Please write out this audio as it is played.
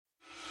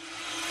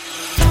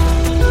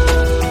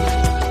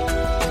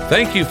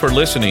Thank you for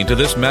listening to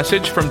this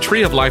message from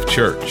Tree of Life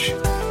Church.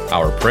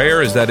 Our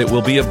prayer is that it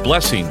will be a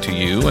blessing to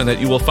you and that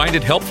you will find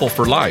it helpful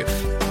for life.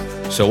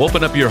 So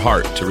open up your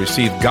heart to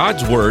receive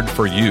God's word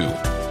for you.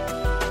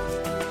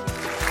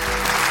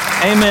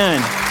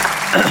 Amen.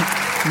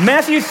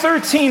 Matthew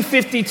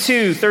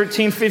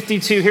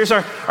 13:52. Here's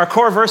our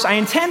core verse. I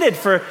intended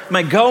for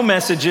my Go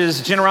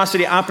messages,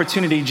 Generosity,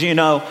 Opportunity,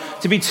 G&O,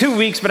 to be 2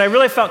 weeks, but I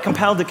really felt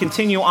compelled to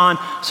continue on,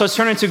 so it's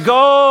turned into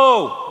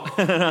Go.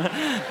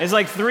 It's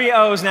like 3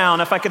 O's now,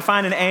 and if I could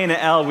find an A and an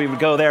L, we would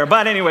go there.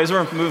 But anyways,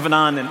 we're moving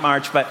on in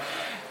March. But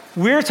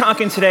we're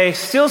talking today,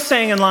 still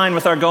staying in line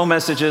with our Go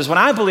messages, what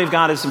I believe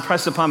God has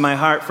impressed upon my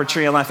heart for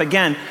Tree of Life.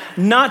 Again,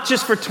 not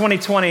just for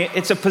 2020,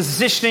 it's a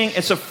positioning,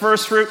 it's a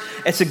first fruit,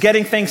 it's a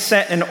getting things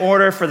set in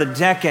order for the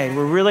decade.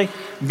 We're really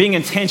being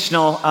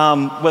intentional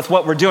with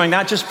what we're doing,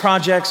 not just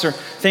projects or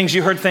things.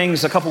 You heard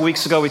things a couple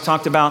weeks ago, we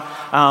talked about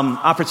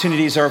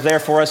opportunities are there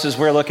for us as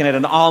we're looking at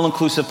an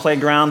all-inclusive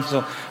playground.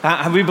 So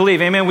we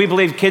believe, amen, we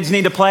believe kids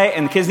need to play,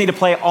 and kids need to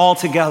play all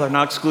together,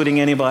 not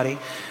excluding anybody.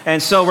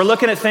 And so we're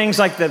looking at things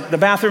like the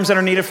bathrooms that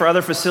are needed for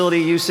other facility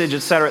usage, et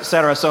cetera, et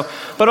cetera. So,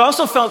 but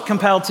also felt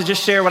compelled to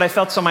just share what I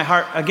felt on my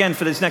heart, again,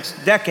 for this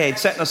next decade,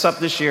 setting us up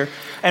this year,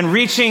 and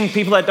reaching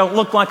people that don't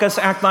look like us,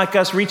 act like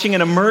us, reaching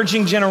an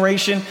emerging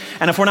generation.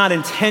 And if we're not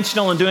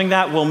intentional in doing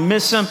that, we'll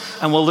miss them,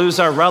 and we'll lose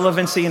our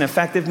relevancy and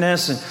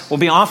effectiveness, and we'll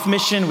be off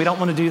mission. We don't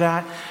want to do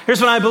that.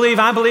 Here's what I believe.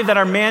 I believe that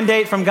our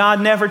mandate from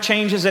God never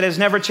changes. It has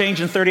never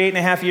changed in 38 and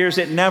a half years.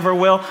 It never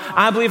will.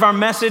 I believe our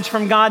message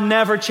from God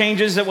never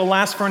changes. It will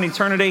last for an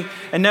eternity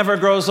and never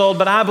grows old.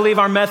 But I believe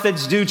our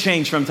methods do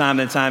change from time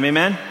to time.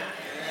 Amen?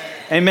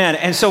 Amen.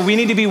 And so we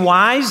need to be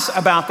wise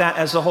about that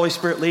as the Holy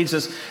Spirit leads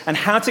us, and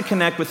how to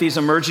connect with these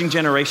emerging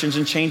generations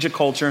and change a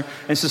culture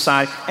and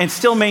society and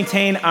still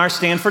maintain our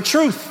stand for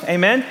truth.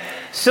 Amen.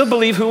 Still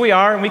believe who we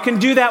are, and we can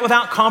do that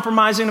without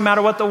compromising, no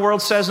matter what the world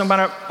says, no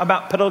matter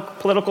about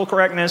political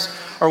correctness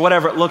or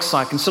whatever it looks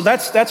like. And so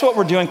that's what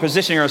we're doing,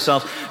 positioning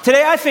ourselves.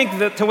 Today, I think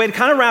that the way to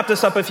kind of wrap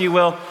this up, if you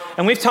will,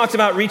 and we've talked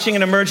about reaching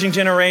an emerging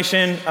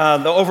generation,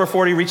 the over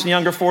 40, reaching the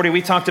younger 40.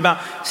 We talked about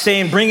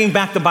bringing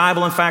back the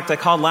Bible. In fact, I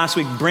called last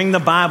week, Bring the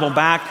Bible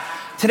Back.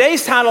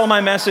 Today's title of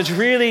my message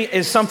really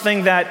is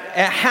something that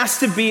it has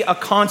to be a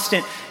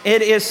constant.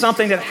 It is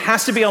something that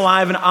has to be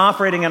alive and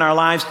operating in our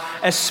lives,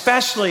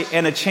 especially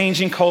in a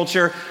changing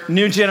culture,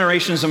 new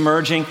generations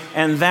emerging,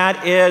 and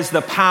that is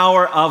the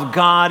power of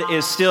God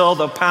is still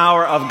the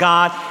power of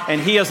God,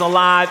 and He is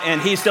alive, and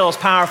He still is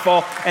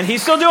powerful, and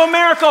He's still doing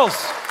miracles,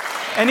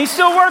 and He's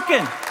still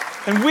working.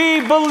 And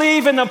we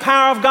believe in the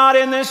power of God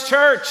in this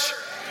church,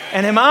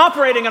 and Him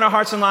operating in our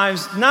hearts and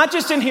lives, not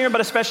just in here,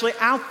 but especially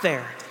out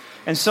there.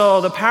 And so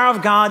the power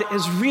of God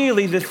is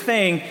really the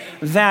thing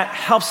that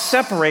helps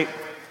separate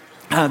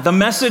the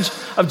message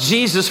of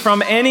Jesus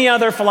from any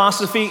other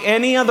philosophy,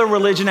 any other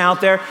religion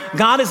out there.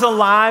 God is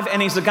alive,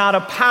 and He's a God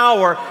of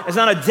power. It's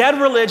not a dead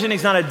religion.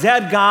 He's not a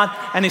dead God,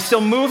 and He's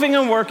still moving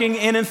and working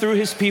in and through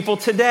His people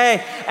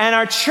today. And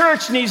our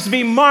church needs to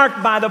be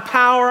marked by the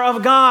power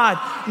of God,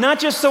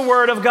 not just the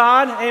Word of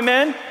God.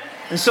 Amen?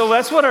 And so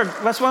that's what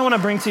I want to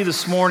bring to you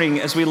this morning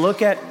as we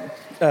look at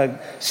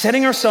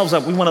setting ourselves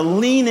up. We want to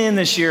lean in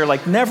this year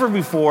like never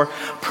before,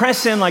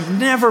 press in like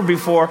never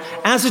before,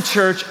 as a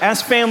church,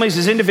 as families,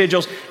 as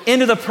individuals,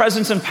 into the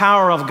presence and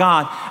power of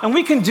God. And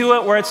we can do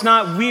it where it's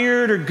not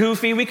weird or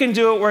goofy. We can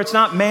do it where it's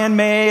not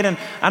man-made, and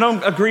I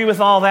don't agree with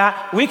all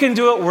that. We can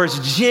do it where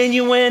it's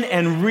genuine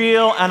and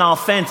real and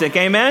authentic.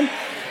 Amen?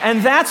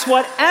 And that's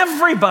what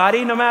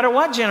everybody, no matter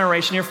what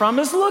generation you're from,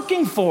 is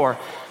looking for.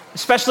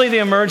 Especially the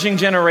emerging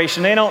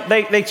generation.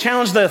 They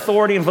challenge the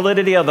authority and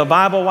validity of the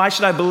Bible. Why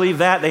should I believe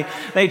that?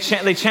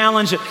 They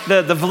challenge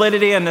the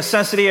validity and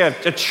necessity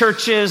of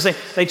churches.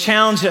 They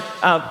challenge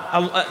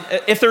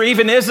if there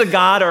even is a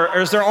God,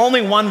 or is there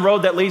only one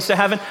road that leads to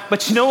heaven?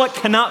 But you know what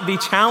cannot be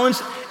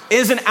challenged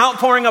is an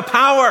outpouring of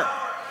power.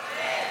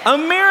 A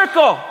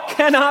miracle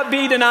cannot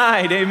be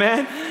denied.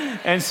 Amen.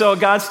 And so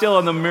God's still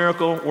in the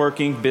miracle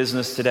working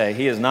business today.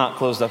 He has not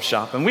closed up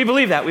shop. And we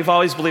believe that. We've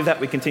always believed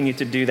that. We continue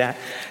to do that.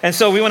 And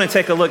so we want to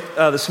take a look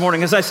this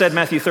morning. As I said,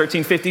 Matthew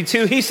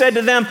 13:52, He said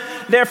to them,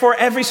 therefore,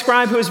 every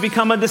scribe who has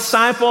become a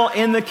disciple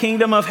in the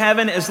kingdom of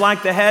heaven is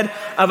like the head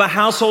of a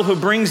household who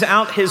brings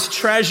out his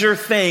treasure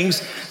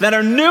things that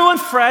are new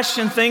and fresh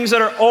and things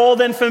that are old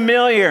and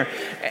familiar.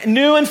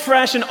 New and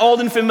fresh and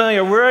old and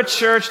familiar. We're a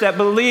church that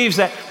believes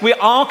that we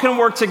all can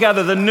work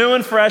together, the new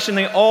and fresh and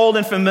the old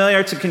and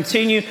familiar, to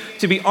continue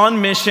to be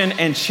on mission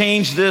and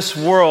change this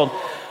world.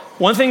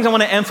 One thing I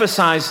want to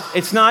emphasize,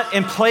 it's not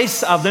in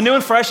place of, the new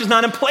and fresh is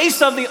not in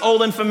place of the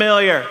old and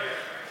familiar.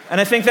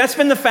 And I think that's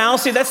been the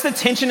fallacy. That's the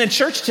tension in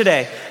church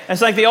today.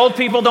 It's like the old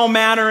people don't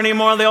matter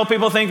anymore. The old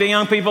people think the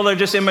young people are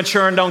just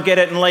immature and don't get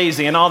it and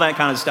lazy and all that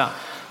kind of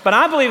stuff. But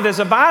I believe that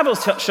the Bible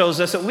shows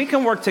us that we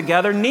can work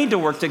together, need to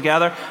work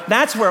together.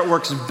 That's where it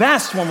works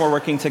best, when we're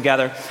working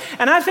together.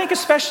 And I think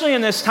especially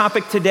in this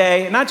topic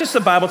today, not just the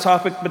Bible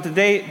topic, but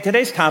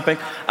today's topic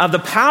of the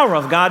power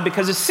of God,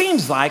 because it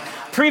seems like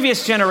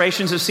previous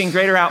generations have seen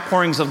greater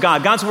outpourings of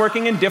God. God's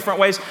working in different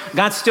ways.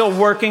 God's still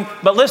working.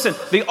 But listen,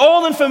 the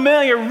old and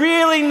familiar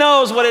really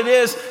knows what it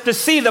is to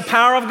see the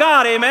power of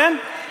God. Amen?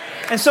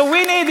 And so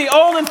we need the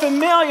old and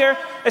familiar,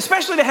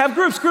 especially to have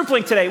groups, Group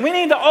Link today. We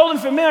need the old and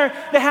familiar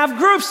to have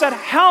groups that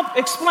help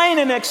explain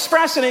and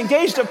express and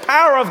engage the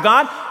power of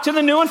God to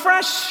the new and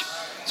fresh.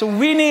 So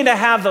we need to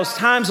have those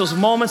times, those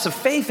moments of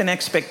faith and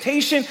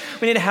expectation.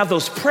 We need to have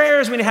those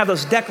prayers. We need to have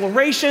those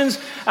declarations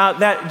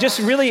that just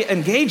really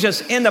engage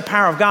us in the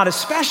power of God,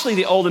 especially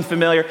the old and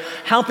familiar,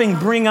 helping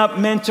bring up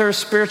mentor,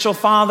 spiritual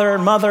father,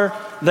 mother,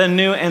 the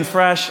new and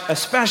fresh,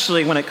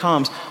 especially when it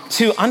comes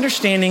to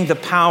understanding the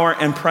power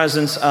and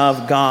presence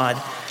of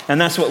God. And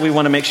that's what we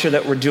want to make sure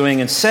that we're doing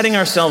and setting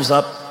ourselves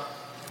up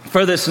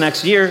for this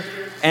next year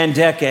and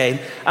decade.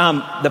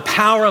 The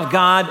power of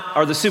God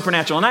or the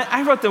supernatural. And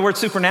I wrote the word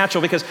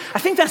supernatural because I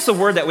think that's the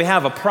word that we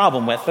have a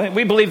problem with.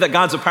 We believe that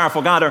God's a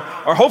powerful God,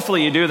 or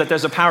hopefully you do, that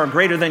there's a power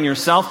greater than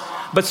yourself.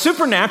 But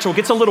supernatural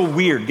gets a little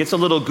weird, gets a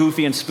little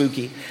goofy and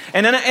spooky.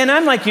 And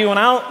I'm like you,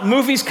 and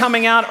movies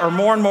coming out are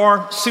more and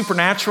more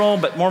supernatural,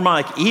 but more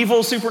like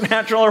evil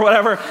supernatural or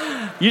whatever.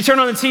 You turn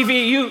on the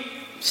TV, you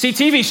see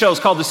TV shows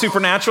called The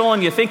Supernatural,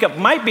 and you think it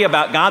might be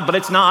about God, but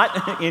it's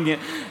not.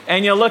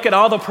 and you look at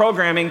all the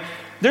programming.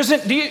 Do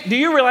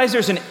you realize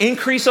there's an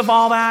increase of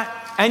all that?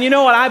 And you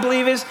know what I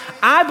believe is?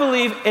 I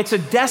believe it's a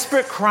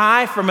desperate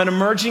cry from an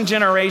emerging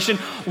generation,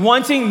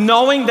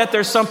 knowing that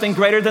there's something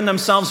greater than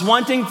themselves,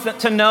 wanting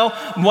to know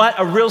what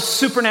a real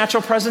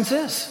supernatural presence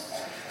is.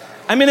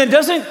 I mean, it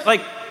doesn't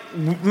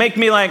make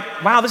me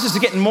wow, this is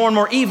getting more and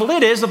more evil.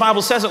 It is, the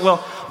Bible says it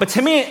will. But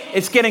to me,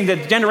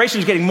 the generation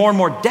is getting more and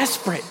more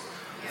desperate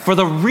for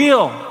the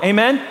real,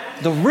 amen?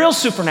 The real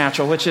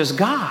supernatural, which is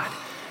God.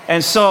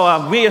 And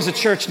so we as a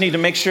church need to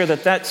make sure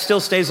that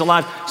still stays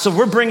alive. So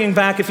we're bringing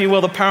back, if you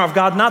will, the power of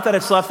God. Not that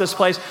it's left this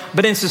place,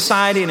 but in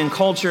society and in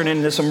culture and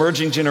in this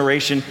emerging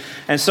generation.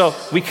 And so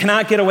we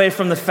cannot get away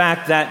from the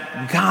fact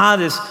that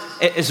God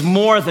is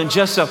more than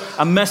just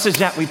a message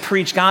that we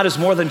preach. God is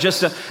more than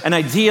just an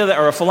idea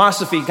or a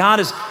philosophy. God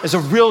is a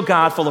real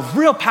God full of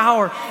real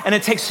power. And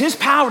it takes His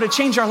power to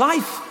change our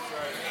life.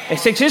 It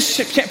takes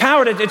His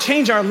power to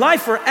change our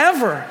life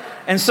forever.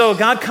 And so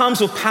God comes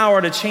with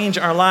power to change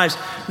our lives.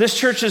 This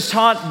church is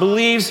taught,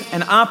 believes,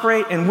 and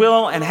operate and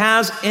will and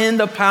has in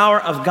the power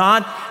of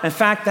God. In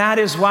fact, that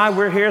is why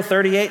we're here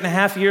 38 and a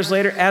half years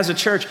later as a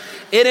church.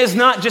 It is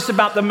not just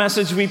about the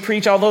message we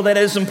preach, although that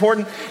is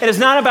important. It is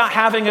not about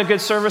having a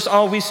good service,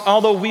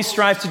 although we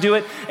strive to do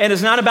it. It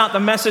is not about the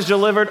message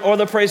delivered or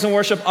the praise and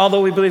worship,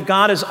 although we believe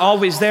God is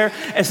always there.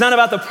 It's not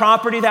about the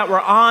property that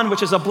we're on,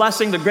 which is a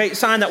blessing, the great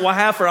sign that we'll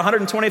have for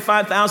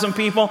 125,000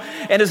 people.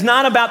 It is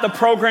not about the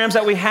programs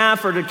that we have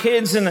for the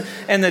kids and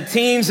the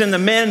teens and the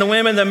men and the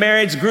women, the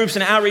marrieds, groups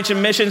and outreach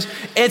and missions.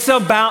 It's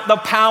about the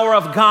power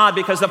of God,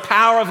 because the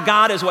power of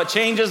God is what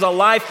changes a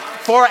life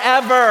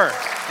forever.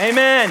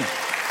 Amen.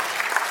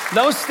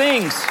 Those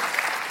things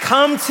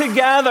come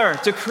together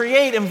to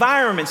create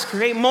environments,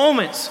 create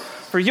moments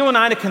for you and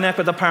I to connect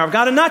with the power of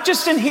God. And not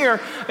just in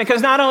here,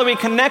 because not only we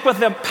connect with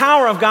the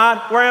power of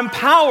God, we're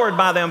empowered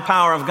by the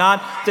power of God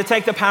to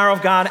take the power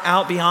of God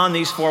out beyond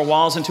these four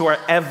walls into our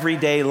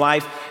everyday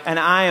life. And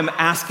I am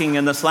asking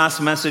in this last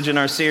message in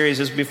our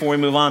series, before we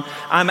move on,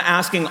 I'm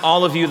asking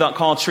all of you that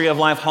call Tree of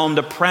Life home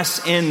to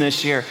press in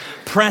this year.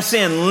 Press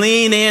in,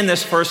 lean in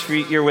this first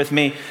year with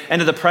me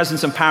into the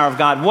presence and power of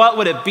God. What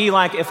would it be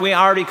like if we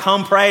already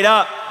come prayed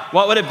up?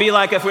 What would it be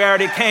like if we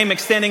already came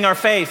extending our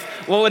faith?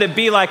 What would it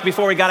be like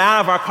before we got out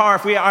of our car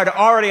if we are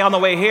already on the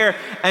way here,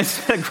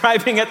 instead of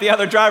griping at the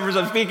other drivers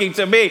and speaking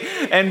to me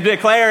and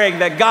declaring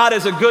that God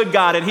is a good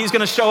God and He's going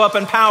to show up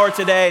in power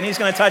today and He's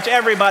going to touch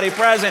everybody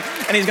present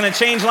and He's going to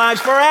change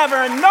lives forever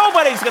and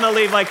nobody's going to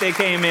leave like they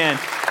came in?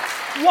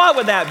 What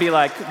would that be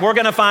like? We're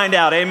going to find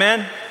out,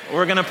 amen?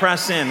 We're going to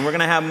press in. We're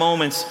going to have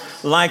moments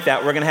like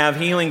that. We're going to have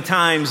healing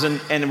times and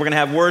we're going to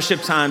have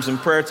worship times and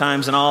prayer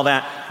times and all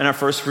that in our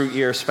first fruit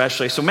year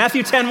especially. So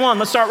Matthew 10:1,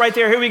 let's start right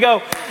there. Here we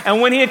go. And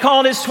when He had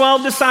called His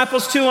 12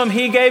 disciples to Him,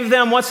 He gave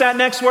them, what's that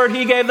next word?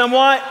 He gave them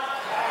what?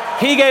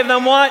 He gave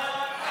them what?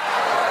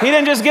 He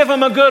didn't just give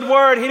them a good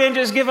word. He didn't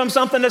just give them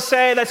something to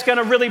say that's going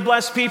to really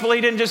bless people.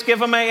 He didn't just give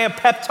them a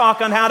pep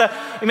talk on how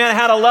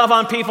to love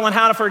on people and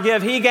how to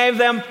forgive. He gave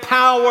them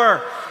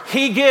power.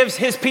 He gives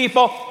His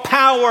people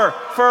power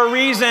for a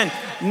reason,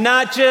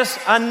 not just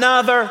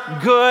another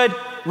good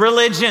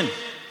religion.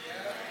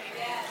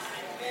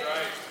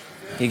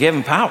 He gave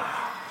them power.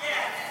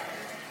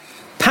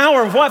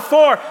 Power, what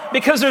for?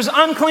 Because there's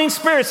unclean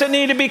spirits that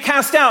need to be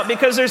cast out,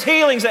 because there's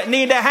healings that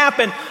need to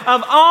happen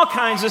of all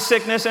kinds of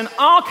sickness and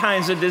all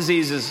kinds of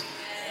diseases.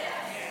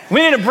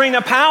 We need to bring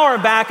the power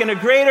back in a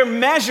greater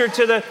measure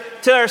to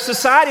our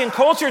society and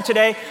culture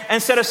today,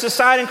 instead of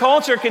society and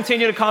culture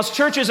continue to cause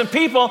churches and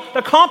people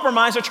to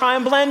compromise or try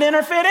and blend in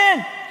or fit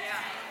in.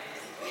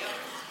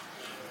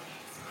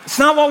 It's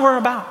not what we're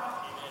about.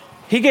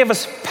 He gave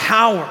us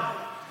power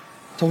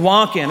to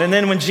walk in. And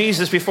then when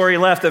Jesus, before he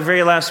left, the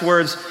very last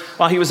words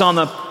while he was on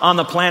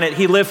the planet,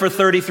 he lived for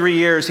 33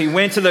 years. He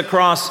went to the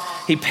cross.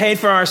 He paid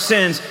for our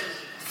sins.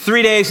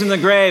 3 days in the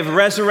grave,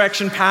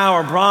 resurrection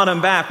power brought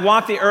him back.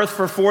 Walked the earth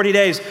for 40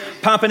 days,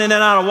 popping in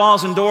and out of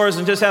walls and doors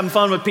and just having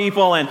fun with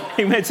people. And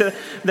he went to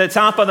the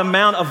top of the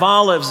Mount of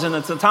Olives. And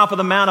at the top of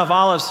the Mount of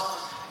Olives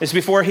is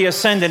before he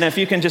ascended. And if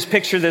you can just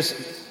picture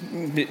this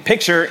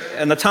picture,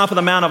 on the top of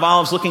the Mount of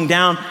Olives looking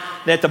down,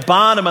 at the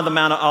bottom of the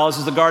Mount of Olives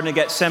is the Garden of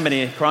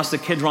Gethsemane. Across the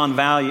Kidron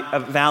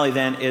Valley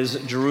then is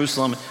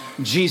Jerusalem.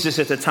 Jesus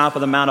at the top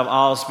of the Mount of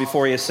Olives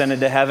before he ascended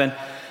to heaven.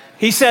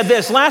 He said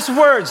this, last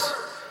words,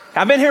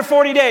 I've been here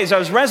 40 days. I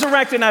was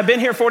resurrected and I've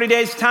been here 40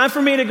 days. Time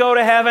for me to go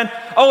to heaven.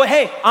 Oh,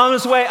 hey, on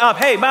his way up.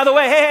 Hey, by the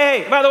way,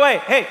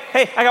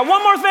 hey, I got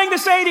one more thing to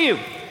say to you.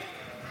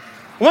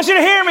 I want you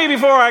to hear me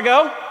before I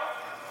go.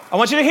 I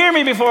want you to hear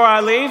me before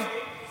I leave.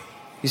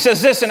 He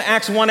says this in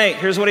Acts 1:8.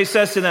 Here's what he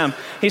says to them.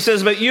 He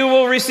says, but you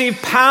will receive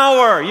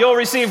power. You'll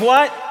receive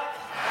what?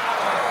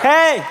 Power.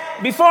 Hey,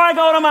 before I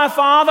go to my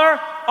Father,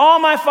 all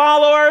my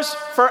followers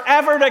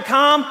forever to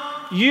come,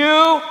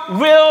 you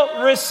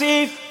will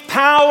receive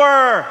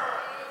power.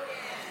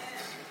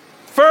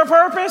 For a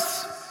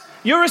purpose.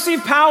 You'll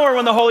receive power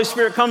when the Holy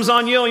Spirit comes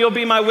on you, and you'll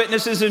be my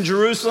witnesses in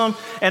Jerusalem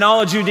and all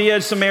of Judea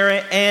and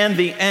Samaria and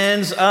the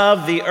ends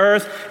of the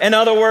earth. In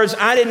other words,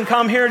 I didn't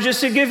come here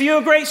just to give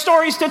you great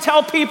stories to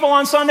tell people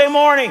on Sunday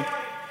morning.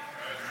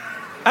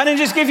 I didn't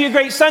just give you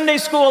great Sunday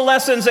school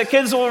lessons that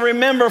kids will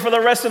remember for the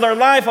rest of their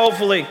life,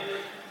 hopefully.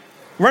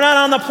 We're not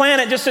on the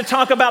planet just to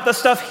talk about the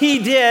stuff he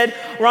did.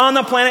 We're on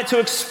the planet to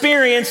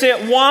experience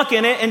it, walk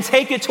in it, and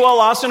take it to a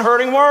lost and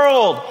hurting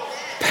world.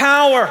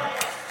 Power.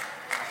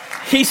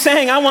 He's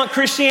saying, I want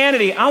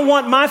Christianity. I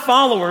want my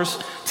followers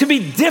to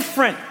be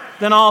different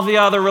than all the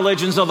other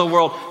religions of the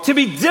world, to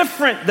be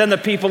different than the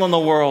people in the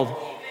world,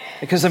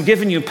 because I've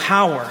given you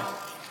power.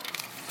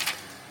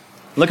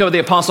 Look at what the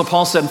Apostle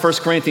Paul said in 1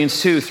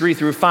 Corinthians 2, 3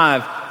 through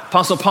 5.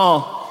 Apostle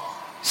Paul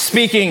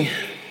speaking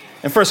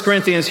in 1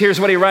 Corinthians, here's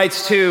what he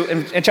writes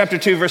to in chapter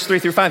 2, verse 3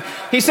 through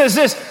 5. He says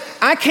this,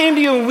 I came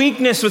to you in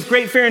weakness with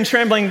great fear and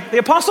trembling. The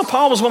Apostle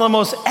Paul was one of the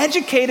most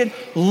educated,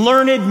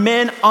 learned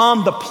men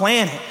on the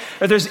planet.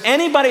 If there's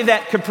anybody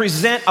that could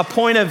present a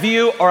point of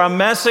view or a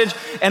message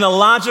in a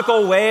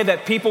logical way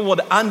that people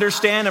would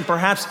understand and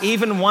perhaps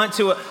even want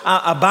to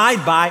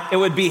abide by, it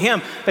would be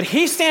him. But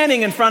he's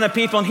standing in front of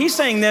people and he's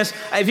saying this.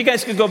 If you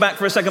guys could go back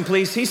for a second,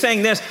 please. He's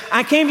saying this,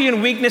 I came to you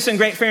in weakness and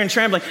great fear and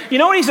trembling. You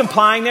know what he's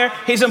implying there?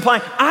 He's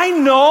implying, I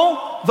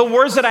know the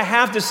words that I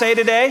have to say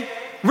today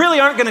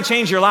really aren't going to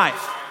change your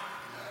life.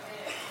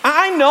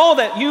 I know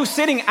that you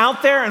sitting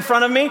out there in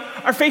front of me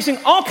are facing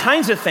all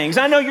kinds of things.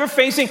 I know you're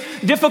facing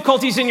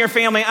difficulties in your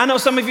family. I know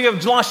some of you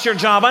have lost your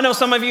job. I know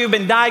some of you have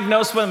been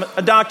diagnosed with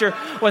a doctor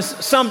with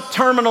some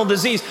terminal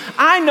disease.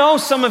 I know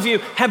some of you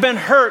have been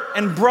hurt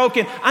and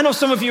broken. I know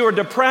some of you are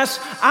depressed.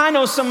 I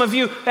know some of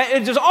you,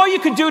 it's all you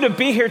could do to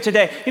be here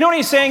today. You know what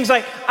he's saying? He's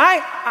like,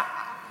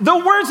 the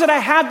words that I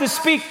have to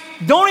speak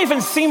don't even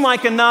seem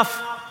like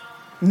enough,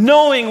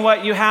 knowing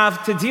what you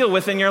have to deal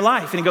with in your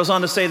life. And he goes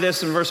on to say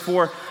this in verse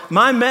 4,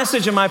 my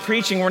message and my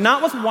preaching were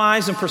not with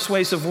wise and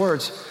persuasive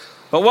words,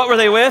 but what were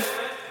they with?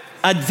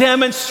 A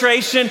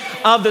demonstration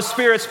of the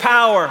Spirit's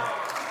power.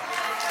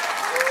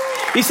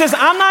 He says,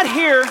 I'm not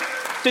here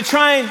to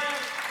try and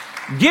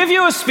give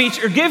you a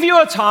speech or give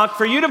you a talk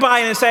for you to buy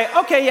in and say,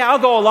 okay, yeah, I'll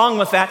go along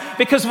with that.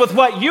 Because with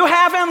what you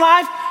have in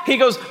life, he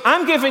goes,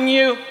 I'm giving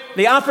you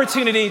the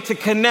opportunity to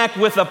connect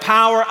with the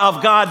power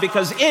of God,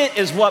 because it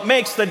is what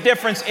makes the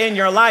difference in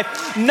your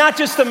life. Not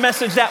just the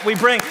message that we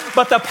bring,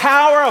 but the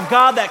power of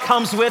God that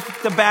comes with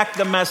to back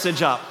the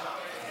message up.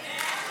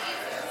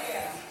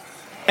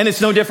 And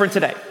it's no different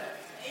today.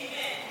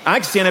 I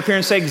can stand up here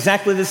and say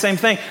exactly the same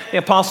thing. The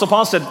Apostle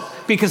Paul said,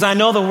 because I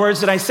know the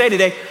words that I say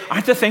today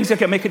aren't the things that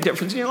can make a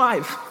difference in your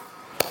life.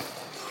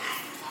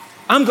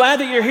 I'm glad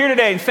that you're here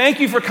today, and thank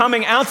you for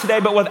coming out today,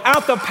 but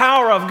without the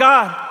power of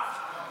God,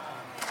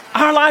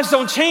 our lives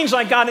don't change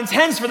like God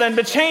intends for them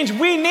to change.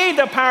 We need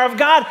the power of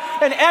God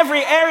in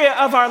every area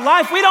of our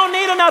life. We don't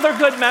need another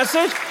good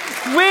message.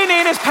 We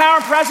need his power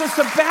and presence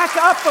to back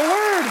up the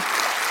word.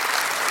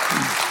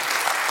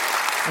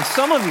 And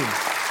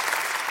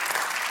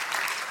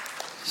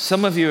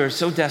some of you are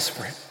so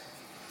desperate.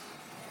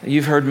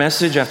 You've heard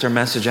message after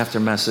message after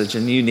message,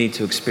 and you need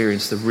to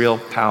experience the real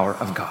power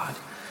of God.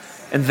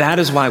 And that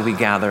is why we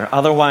gather.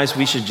 Otherwise,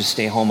 we should just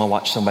stay home and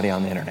watch somebody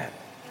on the internet.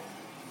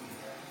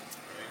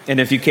 And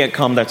if you can't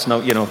come, that's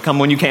come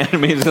when you can. I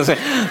mean,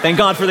 thank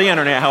God for the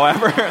internet,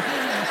 however.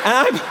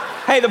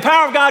 Hey, the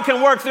power of God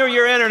can work through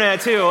your internet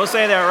too. We'll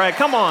say that, right?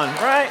 Come on,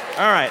 right?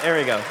 All right, there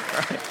we go. All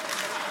right.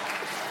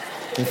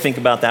 And think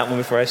about that one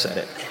before I said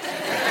it.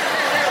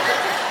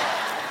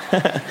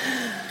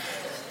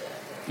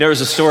 There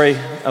was a story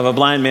of a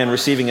blind man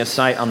receiving his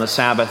sight on the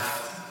Sabbath,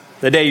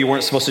 the day you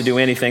weren't supposed to do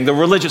anything. The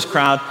religious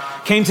crowd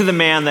came to the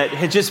man that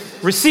had just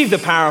received the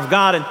power of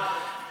God,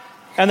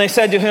 and they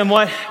said to him,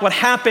 what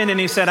happened? And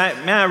he said,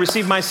 I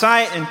received my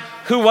sight, and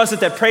who was it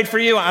that prayed for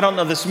you? I don't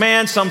know this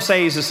man. Some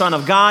say he's the Son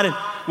of God. And,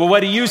 well,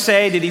 what do you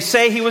say? Did he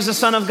say he was the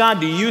Son of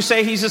God? Do you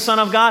say he's the Son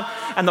of God?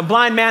 And the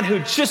blind man who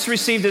just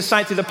received his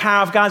sight through the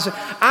power of God said,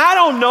 I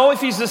don't know if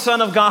he's the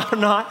Son of God or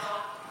not,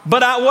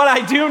 but what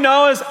I do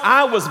know is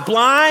I was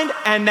blind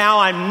and now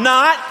I'm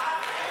not.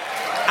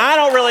 I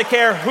don't really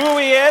care who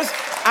he is.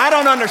 I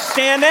don't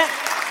understand it.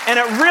 And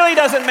it really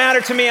doesn't matter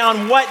to me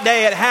on what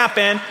day it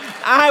happened.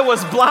 I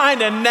was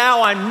blind and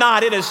now I'm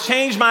not. It has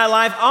changed my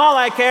life. All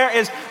I care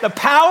is the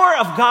power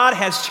of God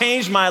has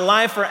changed my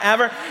life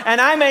forever.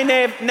 And I may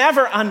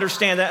never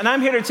understand that. And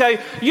I'm here to tell you,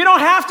 you don't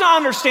have to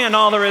understand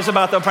all there is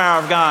about the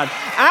power of God.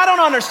 I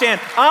don't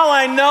understand. All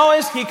I know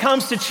is he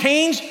comes to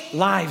change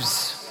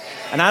lives.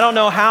 And I don't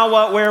know how,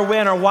 what, where,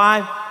 when, or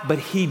why, but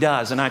he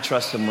does. And I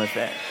trust him with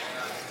it.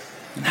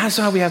 And that's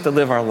how we have to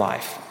live our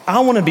life. I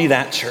want to be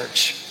that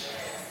church.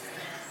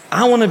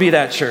 I want to be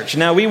that church.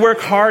 Now, we work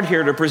hard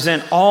here to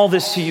present all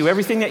this to you,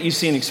 everything that you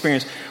see and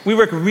experience. We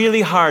work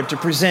really hard to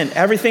present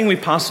everything we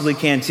possibly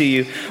can to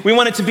you. We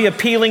want it to be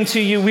appealing to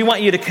you. We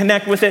want you to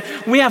connect with it.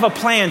 We have a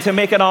plan to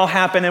make it all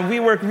happen, and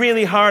we work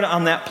really hard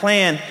on that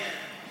plan.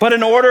 But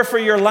in order for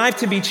your life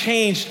to be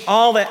changed,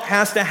 all that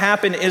has to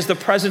happen is the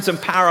presence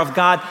and power of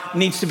God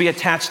needs to be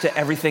attached to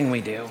everything we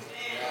do.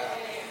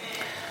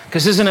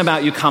 Because this isn't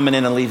about you coming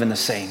in and leaving the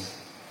same.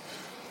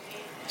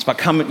 It's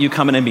about you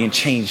coming and being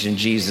changed in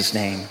Jesus'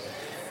 name.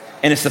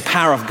 And it's the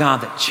power of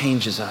God that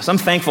changes us. I'm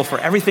thankful for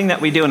everything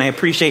that we do, and I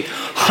appreciate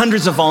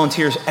hundreds of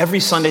volunteers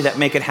every Sunday that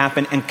make it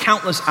happen and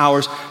countless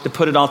hours to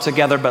put it all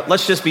together. But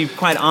let's just be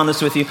quite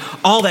honest with you.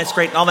 All that's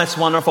great, all that's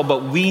wonderful,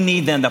 but we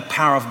need then the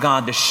power of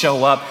God to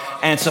show up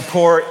and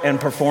support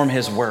and perform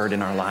his word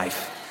in our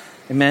life.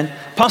 Amen?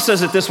 Paul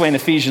says it this way in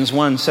Ephesians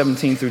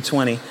 1:17 through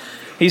 20.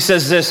 He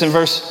says this in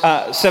verse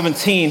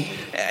 17.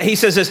 He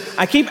says this,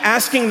 I keep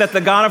asking that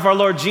the God of our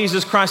Lord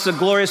Jesus Christ, the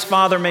glorious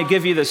Father, may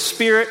give you the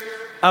spirit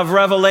of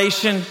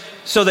revelation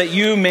so that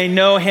you may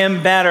know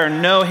him better.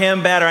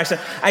 I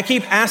said, I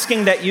keep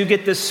asking that you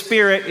get the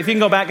spirit. If you can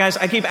go back, guys,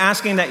 I keep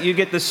asking that you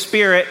get the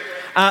spirit,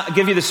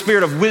 give you the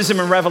spirit of wisdom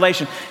and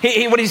revelation.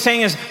 What he's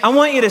saying is, I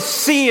want you to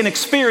see and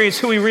experience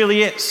who he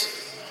really is.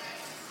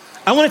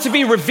 I want it to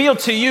be revealed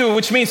to you,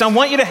 which means I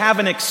want you to have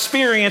an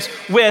experience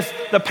with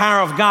the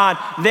power of God.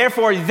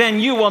 Therefore, then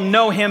you will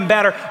know him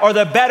better, or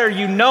the better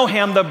you know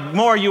him, the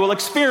more you will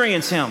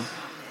experience him.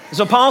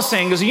 So Paul's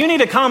saying, because you need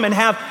to come and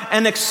have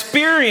an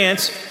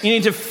experience. You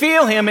need to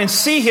feel him and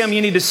see him.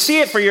 You need to see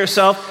it for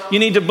yourself. You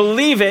need to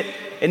believe it.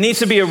 It needs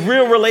to be a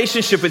real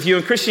relationship with you.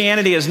 And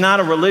Christianity is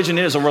not a religion.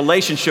 It is a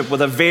relationship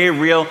with a very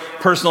real,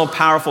 personal,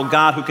 powerful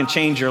God who can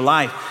change your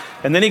life.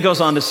 And then he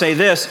goes on to say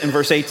this in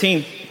verse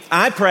 18,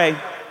 I pray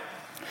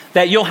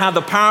that you'll have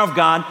the power of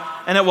God,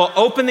 and it will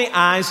open the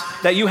eyes,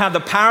 that you have the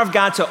power of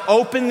God to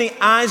open the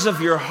eyes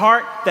of your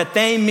heart that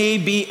they may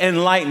be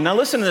enlightened. Now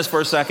listen to this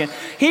for a second.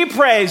 He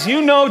prays,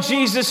 you know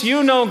Jesus,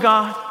 you know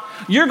God.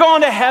 You're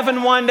going to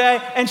heaven one day,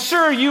 and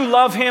sure, you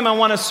love him and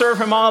want to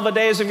serve him all the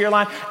days of your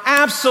life.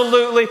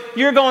 Absolutely,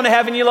 you're going to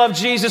heaven, you love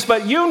Jesus,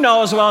 but you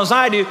know as well as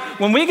I do,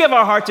 when we give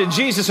our heart to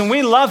Jesus and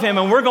we love him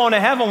and we're going to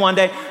heaven one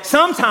day,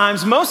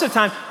 sometimes, most of the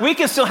time, we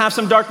can still have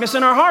some darkness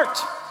in our heart.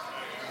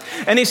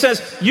 And he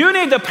says, you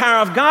need the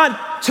power of God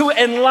to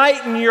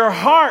enlighten your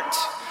heart.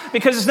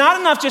 Because it's not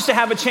enough just to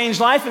have a changed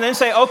life and then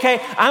say,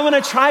 okay, I want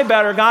to try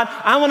better, God.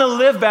 I want to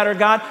live better,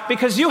 God.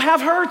 Because you have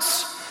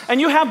hurts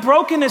and you have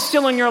brokenness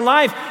still in your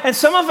life. And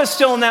some of us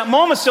still in that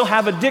moment still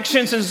have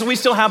addictions and we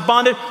still have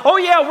bondage. Oh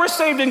yeah, we're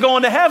saved and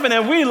going to heaven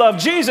and we love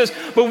Jesus.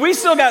 But we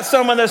still got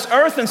some of this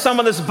earth and some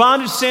of this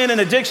bondage, sin and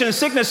addiction and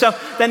sickness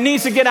stuff that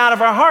needs to get out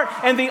of our heart.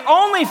 And the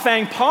only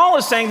thing Paul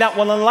is saying that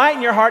will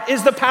enlighten your heart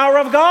is the power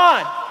of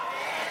God.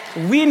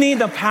 We need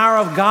the power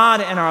of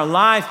God in our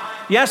life.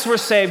 Yes, we're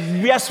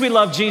saved. Yes, we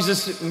love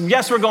Jesus.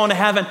 Yes, we're going to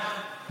heaven.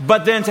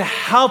 But then to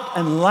help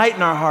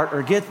enlighten our heart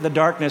or get the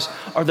darkness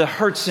or the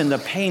hurts and the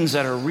pains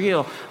that are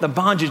real, the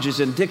bondages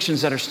and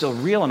addictions that are still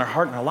real in our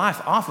heart and our life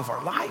off of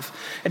our life.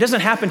 It doesn't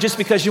happen just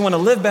because you want to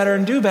live better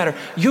and do better.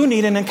 You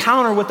need an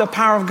encounter with the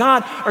power of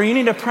God, or you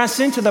need to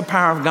press into the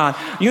power of God.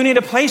 You need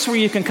a place where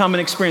you can come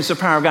and experience the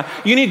power of God.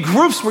 You need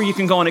groups where you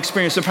can go and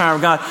experience the power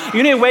of God.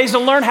 You need ways to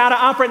learn how to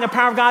operate in the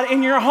power of God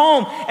in your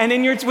home and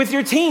with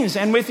your teens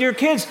and with your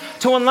kids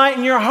to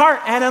enlighten your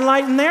heart and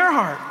enlighten their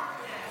heart.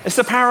 It's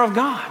the power of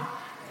God.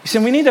 You see,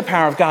 we need the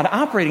power of God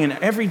operating in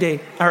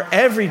our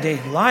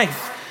everyday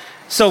life.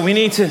 So we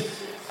need to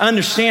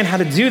understand how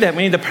to do that.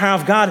 We need the power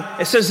of God.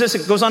 It says this,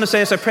 it goes on to say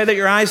this, I pray that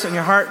your eyes and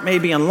your heart may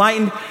be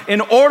enlightened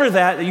in order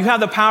that you have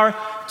the power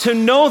to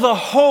know the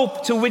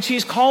hope to which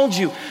he's called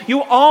you.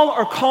 You all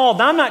are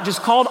called. I'm not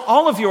just called,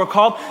 all of you are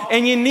called.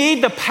 And you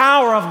need the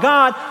power of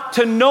God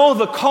to know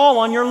the call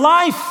on your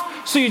life.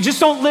 So you just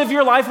don't live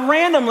your life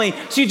randomly.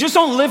 So you just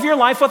don't live your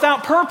life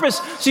without purpose.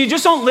 So you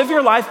just don't live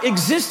your life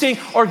existing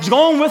or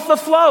going with the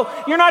flow.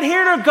 You're not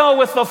here to go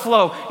with the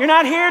flow. You're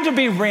not here to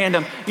be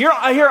random. You're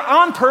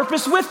on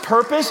purpose with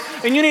purpose,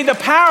 and you need the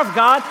power of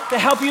God to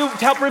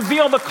help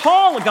reveal the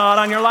call of God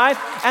on your life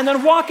and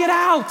then walk it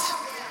out.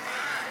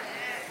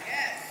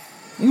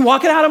 You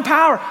walk it out in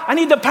power. I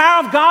need the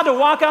power of God to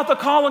walk out the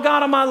call of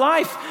God on my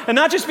life. And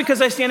not just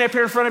because I stand up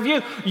here in front of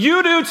you.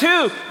 You do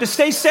too, to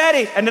stay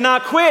steady and to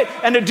not quit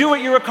and to do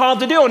what you were called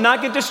to do and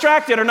not get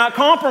distracted or not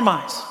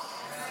compromise.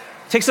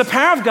 It takes the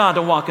power of God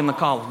to walk in the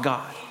call of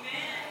God.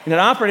 And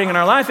operating in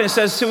our life, and it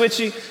says to which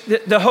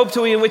the hope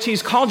to which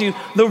he's called you,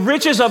 the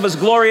riches of his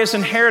glorious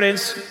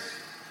inheritance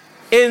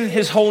in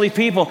his holy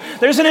people.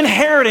 There's an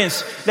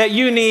inheritance that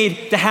you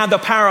need to have the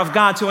power of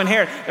God to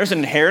inherit. There's an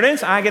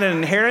inheritance. I get an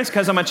inheritance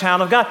because I'm a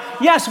child of God.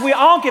 Yes, we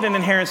all get an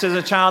inheritance as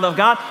a child of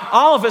God.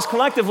 All of us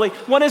collectively.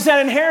 What is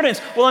that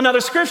inheritance? Well, another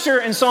scripture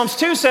in Psalms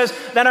 2 says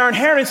that our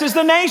inheritance is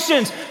the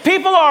nations.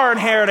 People are our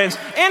inheritance.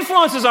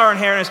 Influence is our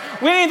inheritance.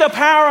 We need the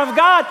power of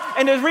God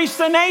and to reach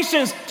the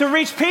nations, to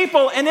reach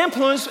people and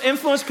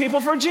influence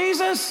people for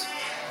Jesus.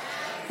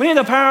 We need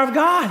the power of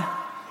God.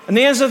 And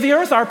the ends of the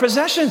earth are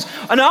possessions.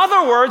 In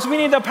other words, we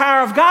need the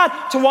power of God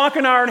to walk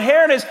in our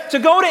inheritance, to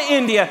go to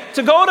India,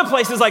 to go to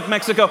places like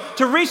Mexico,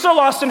 to reach the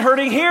lost and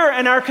hurting here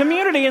in our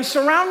community and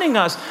surrounding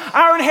us.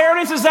 Our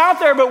inheritance is out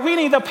there, but we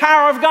need the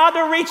power of God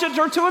to reach it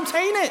or to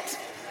obtain it.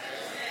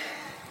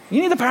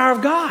 You need the power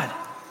of God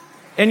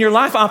in your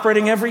life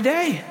operating every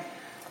day.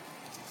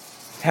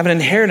 Have an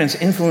inheritance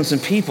influencing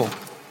people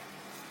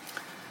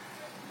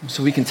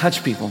so we can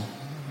touch people.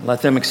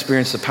 Let them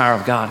experience the power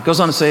of God. It goes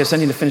on to say this. I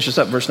need to finish this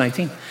up. Verse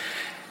 19.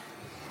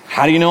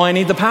 How do you know I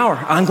need the power?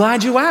 I'm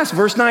glad you asked.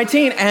 Verse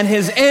 19. And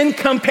his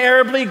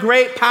incomparably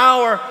great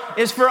power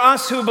is for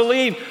us who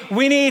believe.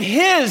 We need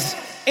his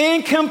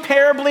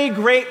incomparably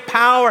great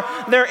power.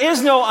 There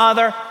is no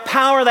other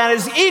power that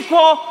is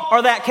equal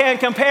or that can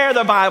compare,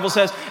 the Bible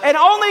says. It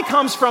only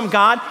comes from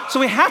God, so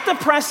we have to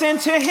press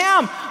into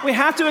him. We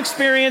have to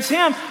experience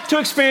him to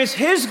experience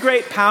his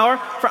great power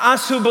for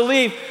us who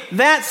believe.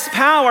 That's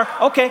power.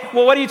 Okay,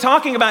 well, what are you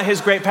talking about, his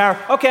great power?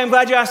 Okay, I'm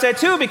glad you asked that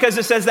too, because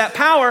it says that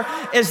power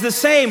is the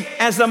same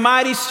as the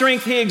mighty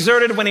strength he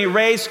exerted when he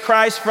raised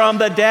Christ from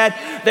the dead.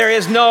 There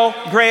is no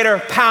greater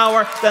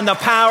power than the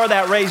power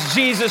that raised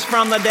Jesus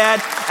from the dead.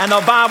 And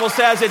the Bible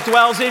says it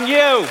dwells in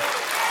you.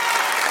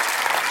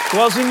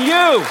 Dwells in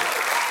you.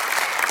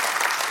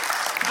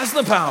 That's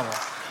the power.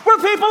 We're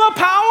people of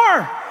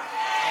power.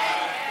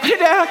 We need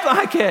to act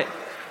like it.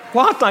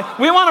 Walk like.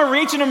 We want to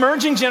reach an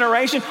emerging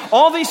generation.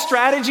 All these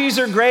strategies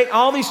are great.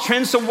 All these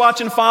trends to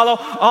watch and follow.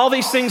 All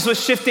these things with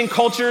shifting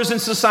cultures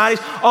and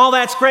societies. All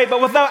that's great.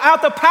 But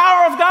without the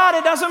power of God,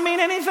 it doesn't mean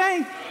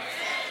anything.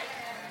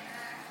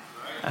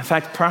 In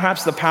fact,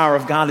 perhaps the power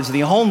of God is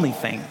the only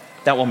thing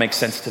that will make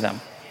sense to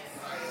them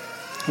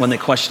when they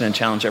question and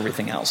challenge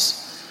everything else.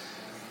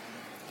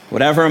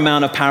 Whatever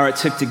amount of power it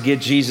took to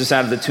get Jesus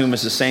out of the tomb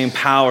is the same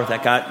power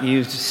that got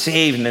you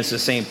saved, and it's the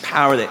same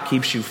power that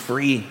keeps you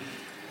free.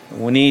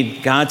 We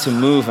need God to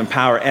move in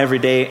power every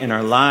day in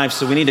our lives,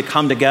 so we need to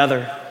come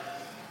together.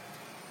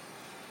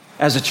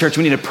 As a church,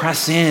 we need to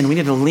press in. We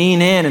need to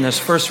lean in this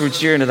first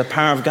fruits year into the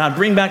power of God.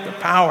 Bring back the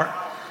power.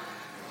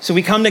 So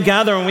we come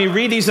together and we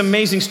read these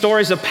amazing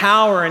stories of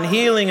power and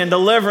healing and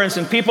deliverance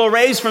and people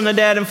raised from the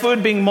dead and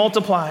food being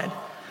multiplied.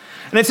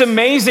 And it's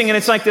amazing, and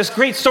it's like this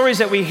great stories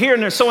that we hear,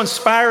 and they're so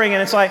inspiring,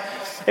 and it's like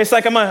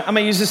I'm gonna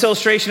use this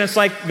illustration. It's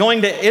like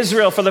going to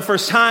Israel for the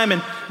first time,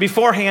 and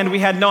beforehand we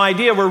had no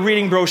idea. We're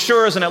reading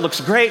brochures, and it looks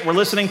great. We're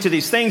listening to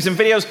these things and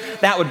videos.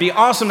 That would be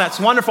awesome.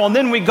 That's wonderful. And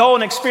then we go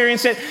and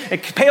experience it.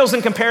 It pales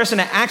in comparison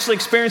to actually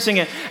experiencing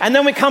it. And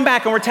then we come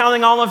back, and we're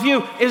telling all of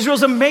you,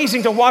 Israel's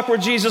amazing to walk where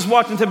Jesus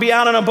walked and to be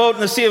out on a boat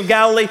in the Sea of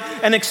Galilee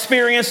and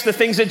experience the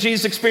things that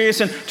Jesus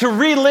experienced and to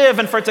relive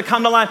and for it to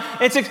come to life.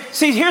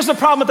 See, here's the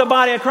problem with the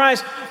body of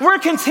Christ. We're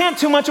content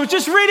too much with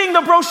just reading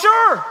the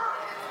brochure.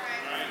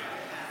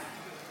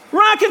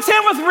 We're not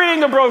content with reading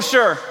the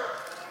brochure.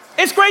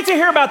 It's great to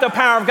hear about the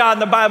power of God in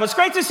the Bible. It's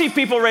great to see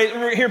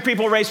hear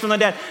people raised from the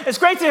dead. It's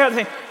great to hear the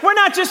thing. We're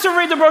not just to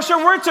read the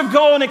brochure. We're to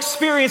go and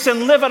experience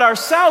and live it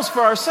ourselves for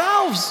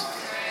ourselves.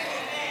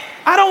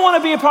 I don't want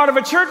to be a part of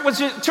a church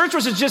which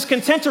is just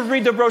content to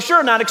read the brochure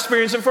and not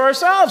experience it for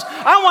ourselves.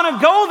 I want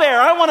to go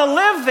there. I want to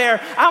live there.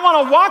 I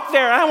want to walk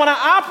there. I want to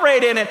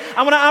operate in it.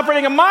 I want to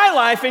operate in my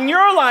life, in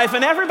your life,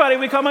 and everybody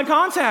we come in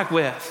contact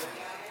with.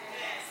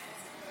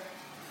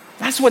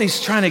 That's what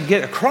he's trying to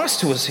get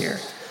across to us here.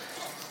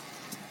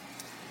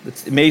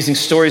 The amazing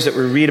stories that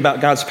we read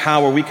about God's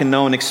power, we can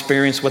know and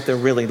experience what they're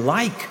really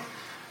like.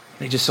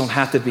 They just don't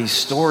have to be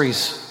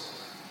stories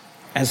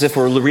as if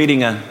we're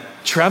reading a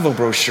travel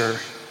brochure.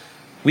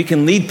 We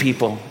can lead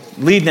people,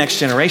 lead next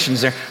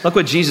generations there. Look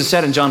what Jesus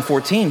said in John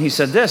 14. He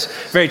said this,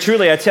 very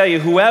truly, I tell you,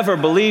 whoever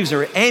believes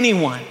or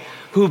anyone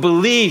who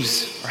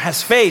believes or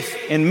has faith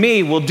in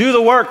me will do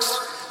the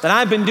works that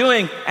I've been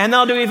doing, and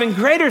they'll do even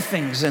greater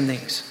things than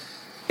these.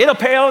 It'll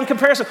pale in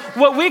comparison.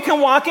 What we can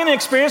walk in and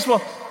experience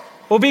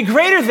will be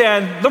greater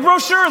than the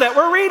brochure that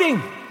we're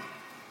reading,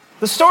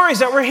 the stories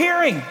that we're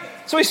hearing.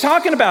 So he's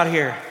talking about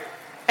here.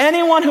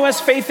 Anyone who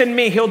has faith in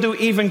me, he'll do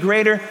even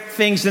greater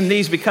things than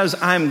these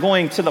because I'm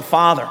going to the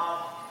Father.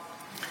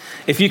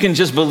 If you can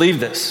just believe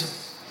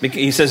this,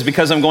 he says,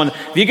 because I'm going,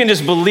 if you can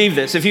just believe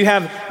this, if you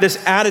have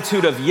this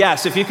attitude of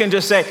yes, if you can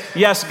just say,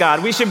 yes,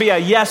 God, we should be a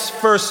yes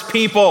first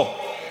people.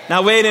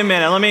 Now, wait a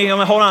minute. Let me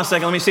hold on a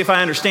second. Let me see if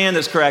I understand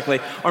this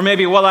correctly. Or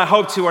maybe, well, I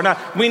hope to or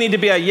not. We need to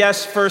be a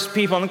yes first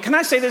people. And can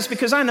I say this?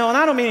 Because I know, and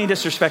I don't mean any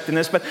disrespect in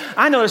this, but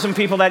I know there's some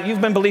people that you've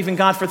been believing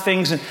God for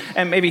things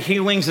and maybe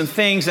healings and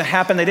things that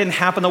happen. They didn't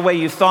happen the way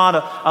you thought.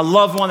 A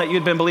loved one that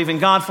you'd been believing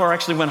God for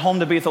actually went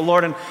home to be with the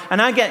Lord.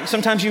 And I get,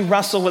 sometimes you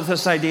wrestle with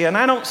this idea. And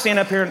I don't stand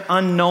up here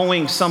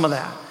unknowing some of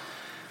that.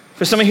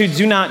 For some of you who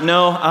do not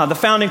know, the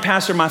founding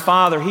pastor, my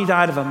father, he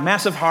died of a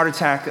massive heart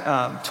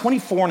attack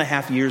 24 and a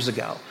half years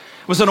ago.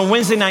 It was on a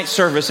Wednesday night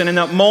service, and in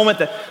that moment,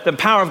 the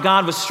power of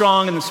God was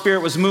strong and the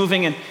Spirit was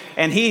moving,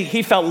 and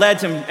he felt led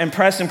to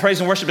impress in praise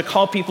and worship to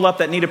call people up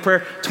that needed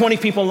prayer. 20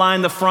 people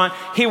lined the front.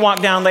 He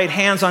walked down, laid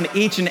hands on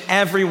each and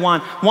every one.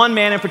 One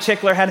man in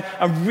particular had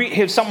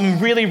something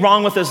really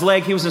wrong with his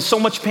leg. He was in so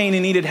much pain, he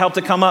needed help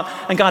to come up,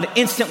 and God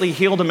instantly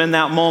healed him in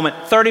that moment.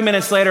 30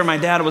 minutes later, my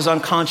dad was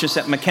unconscious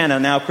at McKenna.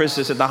 Now Chris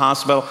is at the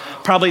hospital.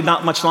 Probably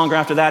not much longer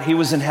after that, he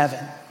was in heaven.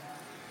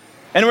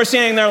 And we're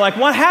standing there like,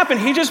 what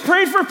happened? He just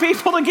prayed for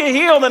people to get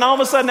healed. And all of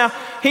a sudden now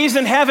he's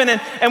in heaven.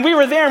 And we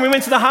were there and we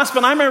went to the hospital.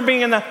 And I remember being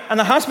in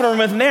the hospital room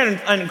with him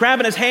there and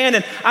grabbing his hand.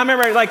 And I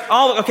remember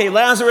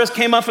Lazarus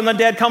came up from the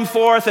dead, come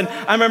forth. And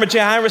I remember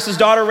Jairus'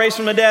 daughter raised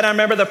from the dead. I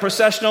remember the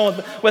processional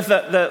with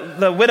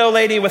the widow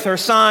lady with her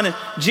son. And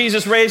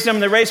Jesus raised him,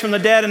 they raised from the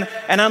dead.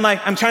 And I'm like,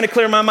 I'm trying to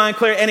clear my mind,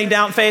 clear any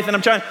doubt and faith. And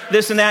I'm trying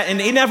this and that.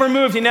 And he never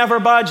moved, he never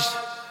budged.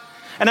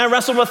 And I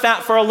wrestled with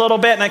that for a little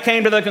bit, and I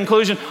came to the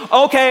conclusion,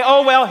 okay,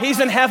 oh well, he's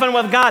in heaven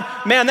with God.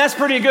 Man, that's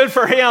pretty good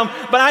for him,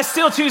 but I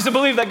still choose to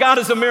believe that God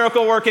is a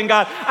miracle-working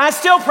God. I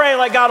still pray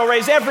like God will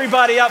raise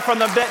everybody up from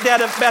the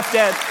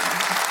deathbed.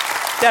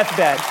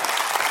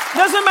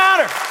 Doesn't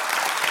matter.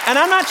 And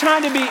I'm not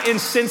trying to be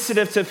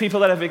insensitive to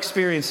people that have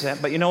experienced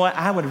that, but you know what?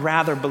 I would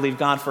rather believe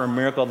God for a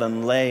miracle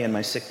than lay in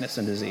my sickness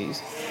and disease.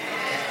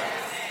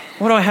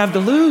 What do I have to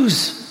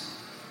lose?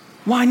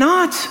 Why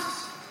not?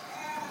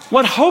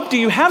 What hope do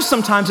you have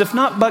sometimes if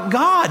not but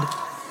God?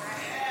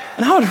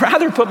 And I would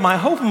rather put my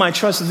hope and my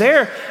trust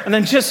there and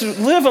then just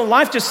live a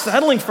life just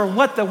settling for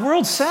what the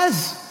world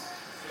says.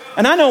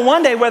 And I know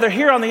one day, whether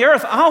here on the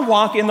earth, I'll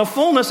walk in the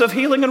fullness of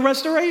healing and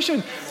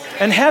restoration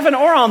in heaven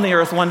or on the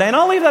earth one day. And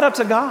I'll leave that up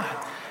to God.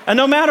 And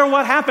no matter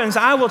what happens,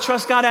 I will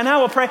trust God and I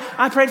will pray.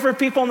 I prayed for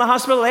people in the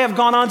hospital. They have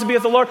gone on to be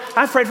with the Lord.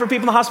 I've prayed for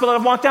people in the hospital that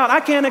have walked out. I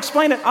can't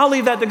explain it. I'll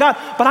leave that to God.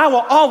 But I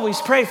will always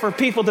pray for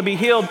people to be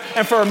healed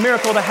and for a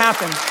miracle to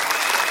happen.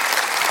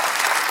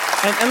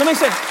 And let me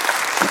say,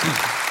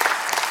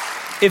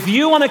 if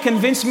you want to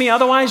convince me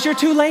otherwise, you're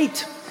too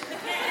late.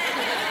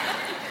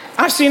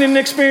 I've seen it and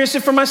experienced it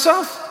for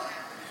myself.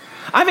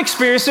 I've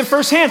experienced it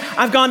firsthand.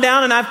 I've gone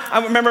down and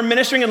I remember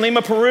ministering in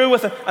Lima, Peru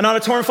with an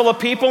auditorium full of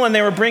people, and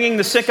they were bringing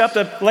the sick up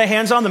to lay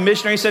hands on. The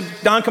missionary said,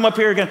 Don, come up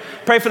here, we're going to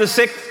pray for the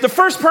sick. The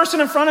first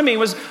person in front of me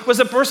was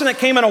a person that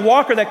came in a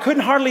walker that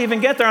couldn't hardly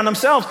even get there on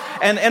themselves.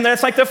 And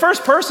that's like the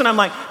first person, I'm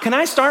like, can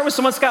I start with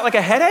someone that's got like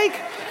a headache?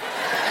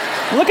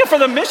 Looking for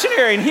the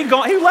missionary, and he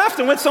left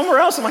and went somewhere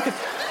else. I'm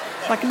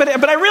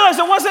but I realized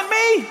it wasn't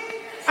me.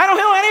 I don't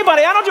heal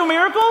anybody. I don't do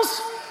miracles.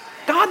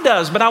 God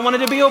does, but I wanted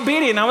to be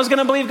obedient. I was going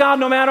to believe God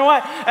no matter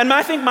what. And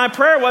I think my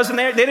prayer was, and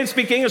they didn't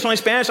speak English, only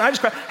Spanish. I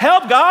just cried,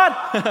 help, God.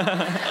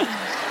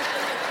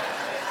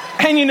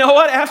 And you know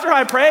what? After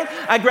I prayed,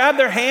 I grabbed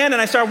their hand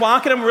and I started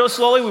walking them real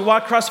slowly. We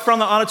walked across the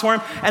front of the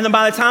auditorium, and then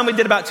by the time we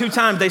did about 2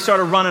 times, they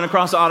started running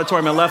across the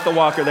auditorium and left the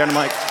walker there. And I'm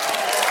like,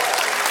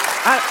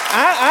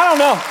 I don't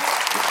know.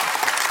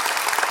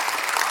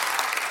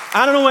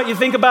 I don't know what you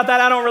think about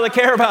that. I don't really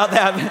care about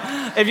that.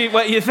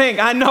 What you think,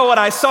 I know what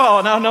I saw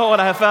and I know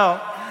what I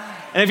felt.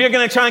 And if you're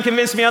going to try and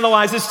convince me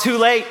otherwise, it's too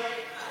late.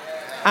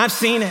 I've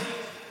seen it.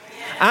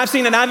 I've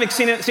seen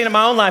it in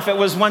my own life. It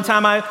was one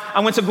time I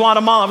went to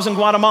Guatemala. I was in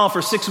Guatemala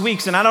for 6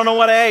 weeks, and I don't know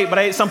what I ate, but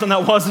I ate something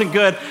that wasn't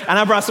good, and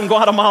I brought some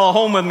Guatemala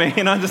home with me.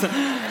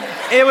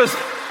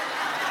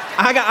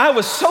 I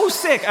was so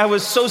sick.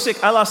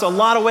 I lost a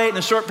lot of weight in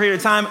a short period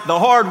of time, the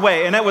hard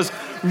way, and it was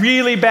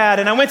really bad.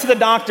 And I went to the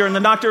doctor, and the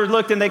doctor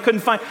looked, and they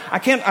couldn't find.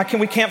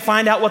 We can't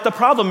find out what the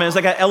problem is.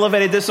 I got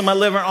elevated this in my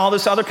liver and all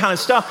this other kind of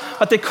stuff,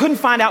 but they couldn't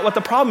find out what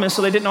the problem is,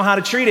 so they didn't know how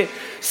to treat it.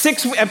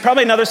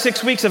 Probably another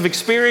 6 weeks of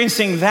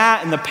experiencing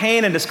that and the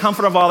pain and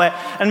discomfort of all that.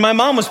 And my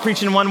mom was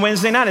preaching one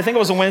Wednesday night. I think it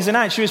was a Wednesday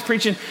night. She was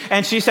preaching,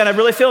 and she said, "I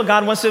really feel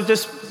God wants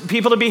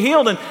people to be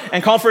healed,"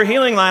 and called for a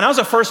healing line. I was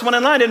the first one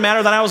in line. It didn't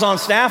matter that I was on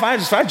staff. I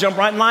jumped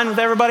right in line with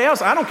everybody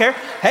else. I don't care.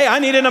 Hey, I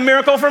needed a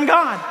miracle from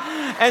God.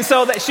 And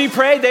so she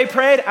prayed, they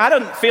prayed. I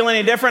didn't feel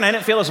any different. I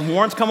didn't feel this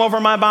warmth come over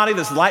my body.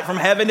 This light from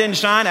heaven didn't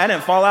shine. I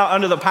didn't fall out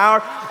under the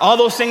power. All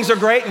those things are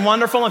great and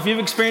wonderful. If you've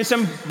experienced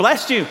them,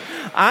 blessed you.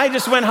 I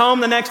just went home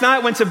the next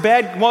night, went to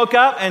bed, woke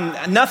up,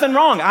 and nothing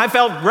wrong. I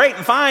felt great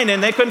and fine,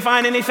 and they couldn't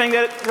find anything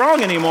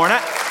wrong anymore.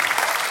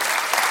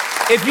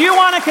 If you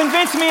want to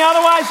convince me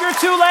otherwise, you're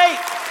too late.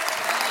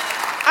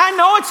 I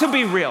know it to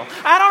be real.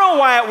 I don't know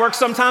why it works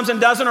sometimes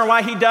and doesn't, or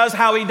why he does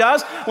how he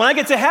does. When I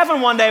get to heaven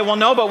one day, we'll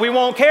know, but we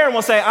won't care, and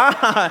we'll say,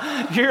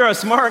 you're a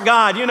smart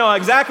God. You know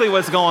exactly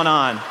what's going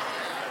on.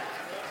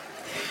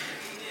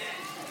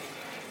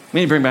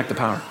 We need to bring back the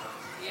power.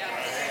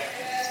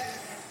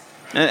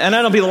 And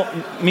I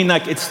don't mean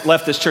like it's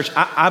left this church.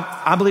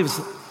 I believe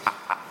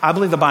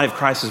the body of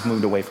Christ has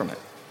moved away from it.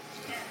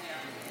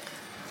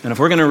 And if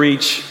we're going to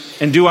reach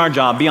and do our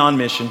job, be on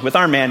mission, with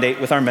our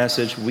mandate, with our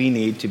message, we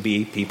need to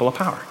be people of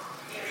power.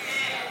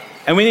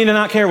 And we need to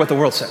not care what the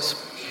world says.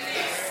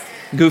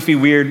 Goofy,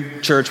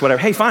 weird, church,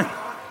 whatever. Hey, fine.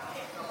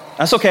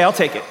 That's okay, I'll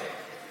take it.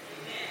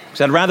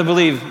 Because I'd rather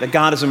believe that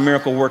God is a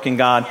miracle working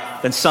God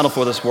than settle for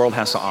what this world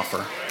has to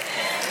offer.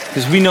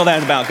 Because we know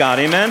that about God,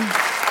 amen?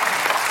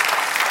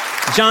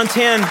 John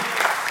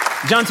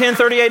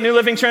 10:38, New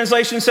Living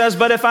Translation says,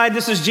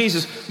 this is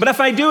Jesus, but if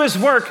I do his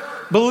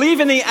work, believe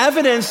in the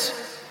evidence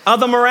of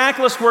the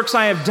miraculous works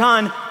I have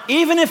done,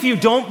 even if you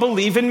don't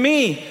believe in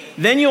me.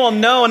 Then you will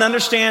know and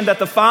understand that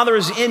the Father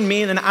is in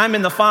me and I'm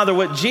in the Father.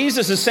 What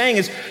Jesus is saying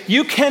is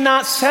you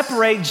cannot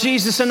separate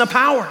Jesus and the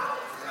power.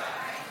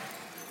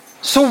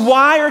 So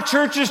why are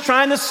churches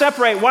trying to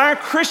separate? Why are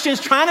Christians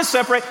trying to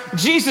separate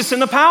Jesus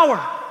and the power?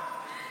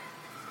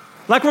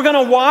 Like we're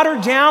going to water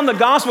down the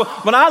gospel.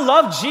 But I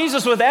love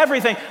Jesus with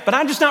everything, but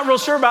I'm just not real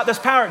sure about this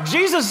power.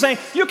 Jesus is saying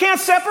you can't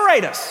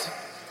separate us.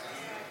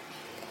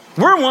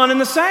 We're one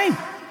and the same.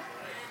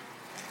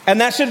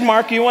 And that should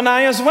mark you and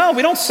I as well.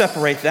 We don't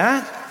separate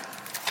that.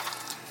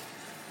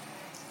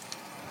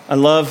 I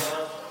love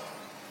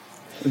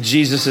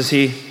Jesus as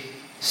he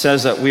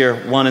says that we are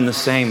one and the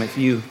same. If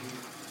you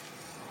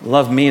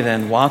love me,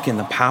 then walk in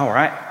the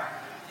power.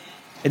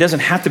 It doesn't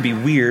have to be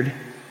weird,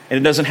 and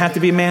it doesn't have to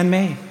be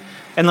man-made.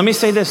 And let me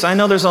say this. I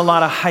know there's a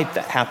lot of hype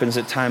that happens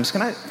at times.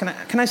 Can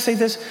I say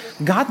this?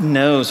 God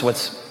knows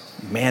what's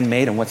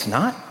man-made and what's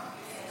not.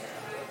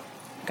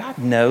 God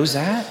knows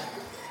that.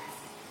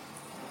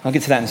 I'll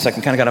get to that in a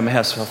second. Kind of got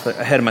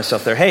ahead of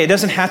myself there. Hey, it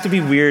doesn't have to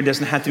be weird. It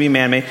doesn't have to be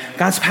man-made.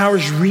 God's power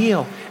is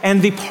real.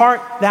 And the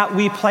part that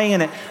we play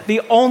in it,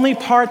 the only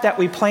part that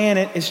we play in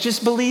it is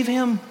just believe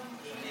him.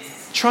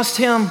 Trust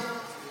him.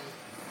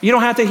 You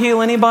don't have to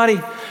heal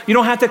anybody. You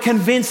don't have to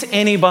convince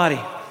anybody.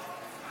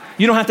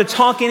 You don't have to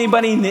talk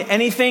anybody into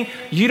anything.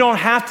 You don't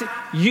have to.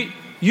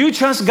 You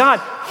trust God.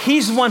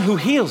 He's the one who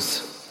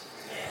heals.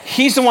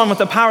 He's the one with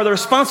the power. The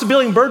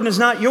responsibility and burden is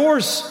not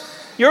yours.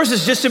 Yours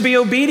is just to be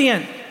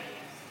obedient.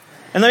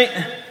 And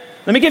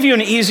let me give you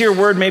an easier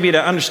word maybe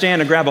to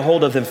understand and grab a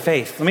hold of than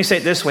faith. Let me say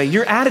it this way.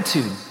 Your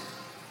attitude.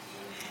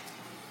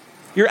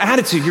 Your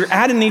attitude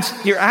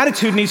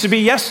needs to be,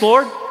 yes,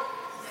 Lord.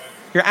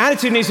 Your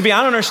attitude needs to be, I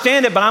don't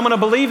understand it, but I'm going to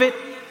believe it.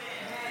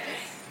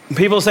 And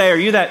people say, are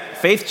you that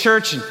faith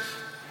church? And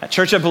that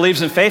church that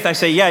believes in faith? I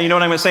say, yeah, you know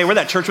what I'm going to say? We're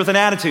that church with an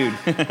attitude.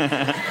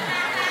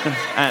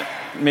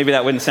 Maybe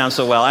that wouldn't sound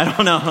so well. I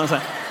don't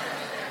know.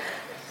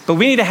 But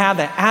we need to have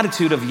that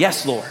attitude of,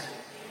 yes, Lord.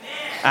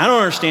 I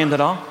don't understand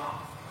it all,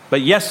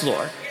 but yes,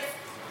 Lord.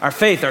 Our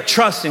faith, our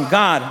trust in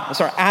God,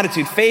 that's our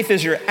attitude. Faith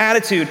is your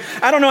attitude.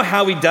 I don't know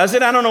how he does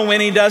it. I don't know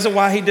when he does it,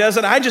 why he does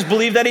it. I just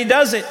believe that he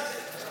does it.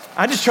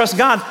 I just trust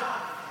God.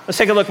 Let's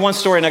take a look at one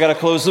story and I got to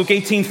close. Luke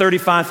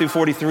 18:35 through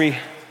 43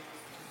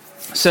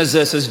 says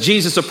this. As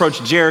Jesus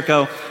approached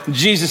Jericho,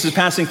 Jesus is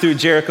passing through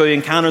Jericho. He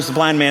encounters the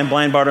blind man,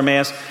 blind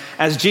Bartimaeus.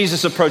 As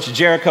Jesus approached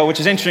Jericho,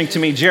 which is interesting to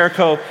me,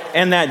 Jericho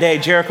in that day,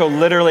 Jericho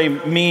literally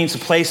means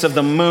place of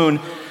the moon,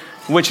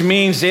 which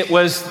means it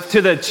was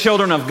to the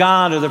children of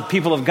God or the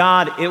people of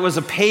God, it was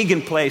a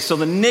pagan place. So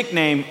the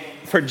nickname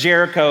for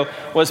Jericho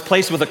was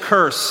place with a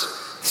curse.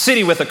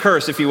 City with a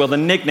curse, if you will, the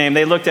nickname.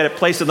 They looked at it,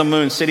 place of the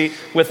moon, city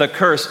with a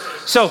curse.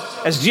 So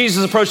as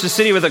Jesus approached the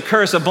city with a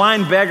curse, a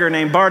blind beggar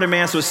named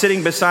Bartimaeus was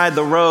sitting beside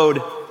the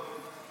road.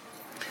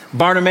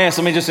 Bartimaeus,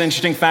 let me just an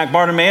interesting fact.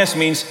 Bartimaeus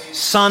means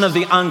son of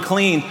the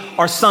unclean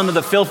or son of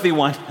the filthy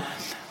one.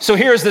 So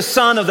here's the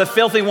son of the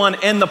filthy one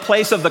in the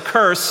place of the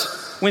curse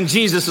when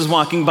Jesus is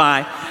walking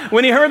by.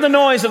 When he heard the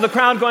noise of the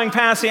crowd going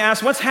past, he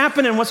asked, what's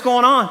happening? What's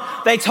going on?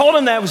 They told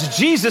him that it was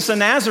Jesus the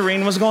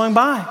Nazarene was going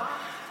by.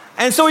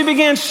 And so he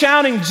began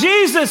shouting,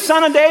 Jesus,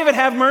 son of David,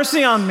 have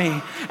mercy on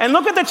me. And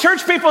look what the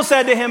church people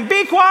said to him,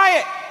 be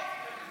quiet.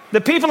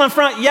 The people in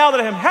front yelled at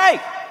him, hey,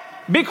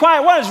 be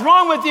quiet, what is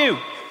wrong with you?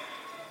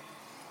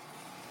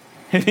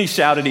 And he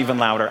shouted even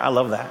louder. I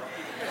love that.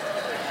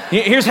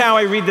 Here's how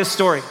I read this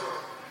story.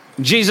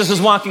 Jesus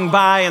is walking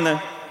by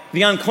and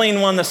the unclean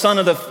one, the son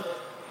of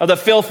the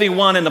filthy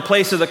one in the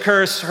place of the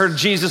curse, heard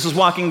Jesus was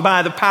walking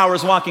by, the power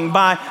is walking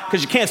by,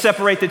 because you can't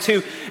separate the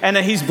two. And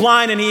then he's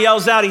blind and he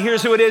yells out, he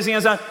hears who it is, he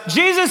yells out,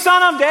 Jesus,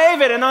 son of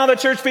David. And all the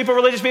church people,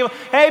 religious people,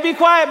 hey, be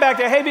quiet back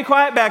there, hey, be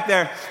quiet back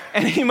there.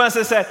 And he must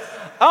have said,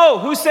 oh,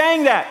 who's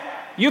saying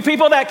that? You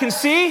people that can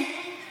see?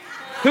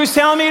 Who's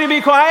telling me to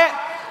be quiet?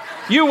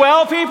 You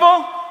well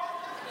people?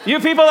 You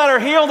people that are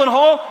healed and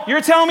whole, you're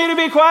telling me to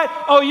be quiet?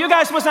 Oh, you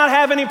guys must not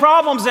have any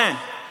problems then.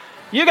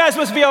 You guys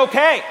must be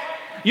okay.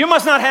 You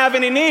must not have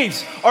any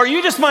needs, or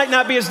you just might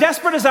not be as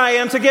desperate as I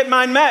am to get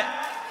mine met.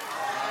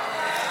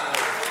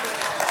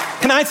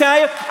 Can I tell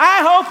you?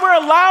 I hope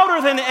we're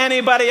louder than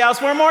anybody else.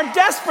 We're more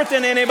desperate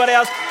than anybody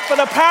else for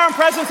the power and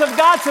presence of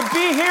God to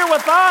be here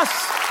with us.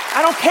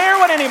 I don't care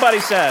what anybody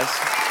says.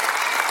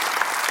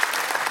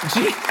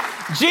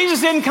 Jesus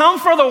didn't come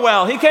for the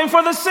well. He came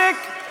for the sick.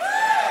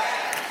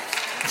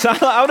 So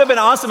it would have been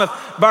awesome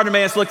if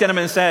Bartimaeus looked at him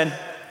and said,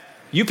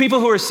 you people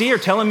who can see are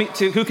telling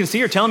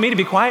me to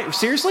be quiet?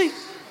 Seriously?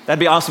 That'd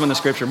be awesome in the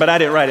scripture, but I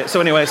didn't write it. So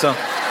anyway,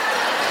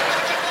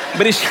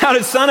 but he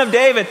shouted, Son of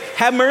David,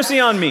 have mercy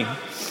on me.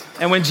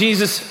 And when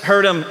Jesus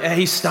heard him,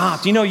 he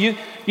stopped.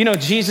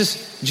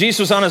 Jesus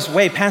was on his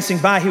way, passing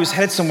by. He was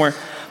headed somewhere,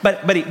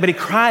 but he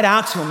cried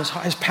out to him,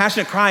 his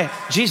passionate cry.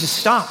 Jesus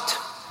stopped.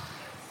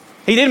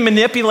 He didn't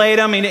manipulate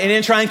him. He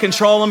didn't try and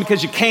control him,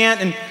 because you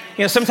can't.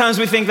 And sometimes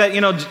we think that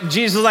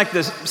Jesus is like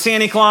this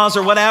Santa Claus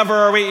or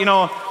whatever,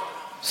 or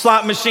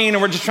slot machine,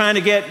 and we're trying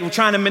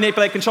to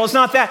manipulate, control. It's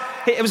not that.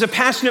 It was a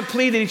passionate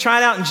plea that he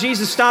tried out, and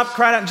Jesus stopped,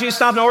 cried out, and Jesus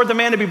stopped and ordered the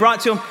man to be brought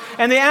to him.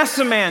 And they asked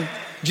the man,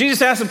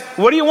 Jesus asked him,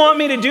 what do you want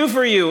me to do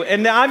for you?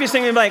 And the obvious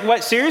thing would be like,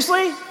 what,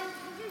 seriously?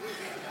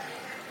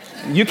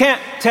 You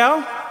can't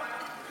tell?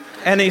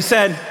 And he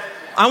said,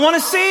 I want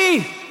to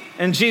see.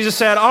 And Jesus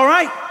said, all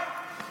right,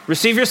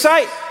 receive your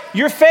sight.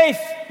 Your faith,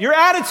 your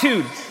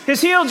attitude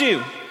has healed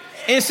you.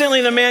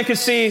 Instantly the man could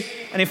see,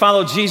 and he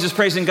followed Jesus,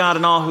 praising God,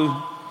 and all who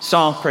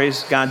saw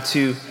praised God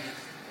too.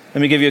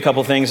 Let me give you a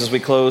couple things as we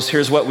close.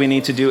 Here's what we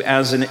need to do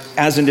as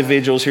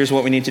individuals. Here's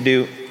what we need to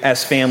do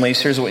as families.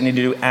 Here's what we need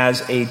to do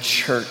as a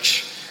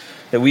church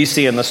that we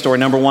see in the story.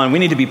 Number one, we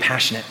need to be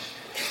passionate.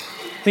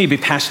 We need to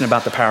be passionate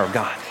about the power of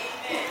God.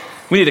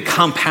 We need to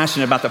come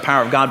passionate about the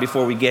power of God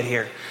before we get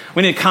here.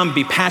 We need to come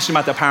be passionate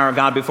about the power of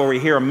God before we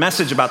hear a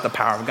message about the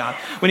power of God.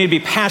 We need to be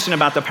passionate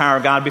about the power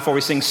of God before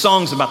we sing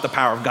songs about the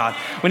power of God.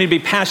 We need to be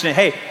passionate.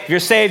 Hey, if you're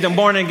saved and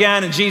born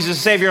again and Jesus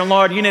is Savior and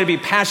Lord, you need to be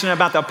passionate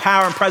about the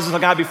power and presence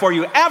of God before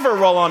you ever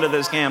roll onto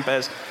this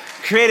campus.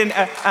 Create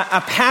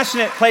a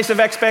passionate place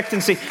of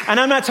expectancy. And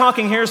I'm not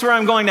talking, here's where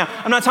I'm going now.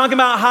 I'm not talking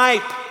about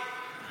hype.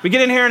 We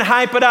get in here and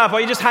hype it up.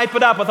 Well, you just hype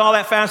it up with all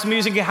that fast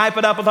music. You hype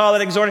it up with all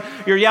that exhorting.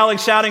 You're yelling,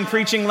 shouting,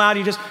 preaching loud.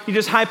 You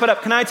just hype it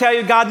up. Can I tell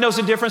you, God knows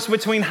the difference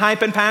between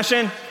hype and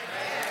passion?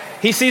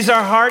 He sees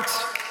our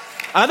hearts.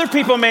 Other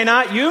people may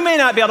not. You may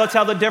not be able to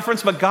tell the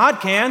difference, but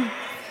God can.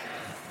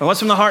 But what's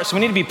from the heart? So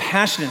we need to be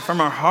passionate from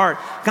our heart.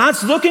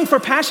 God's looking for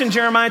passion,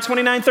 Jeremiah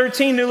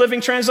 29:13, New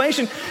Living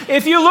Translation.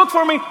 If you look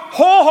for me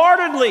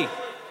wholeheartedly,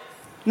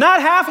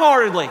 not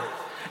half-heartedly.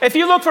 If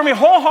you look for me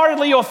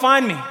wholeheartedly, you'll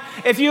find me.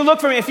 If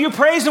you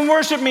praise and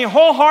worship me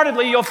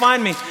wholeheartedly, you'll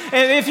find me.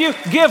 And if you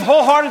give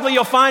wholeheartedly,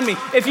 you'll find me.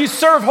 If you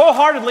serve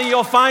wholeheartedly,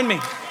 you'll find me.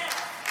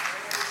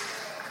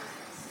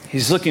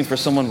 He's looking for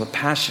someone with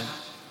passion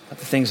about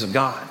the things of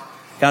God.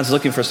 God's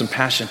looking for some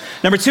passion.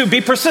 Number two,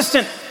 be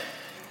persistent.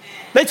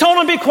 They told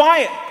him to be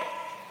quiet.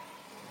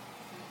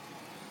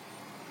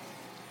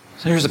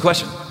 So here's the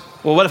question.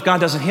 Well, what if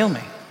God doesn't heal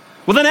me?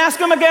 Well, then ask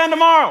him again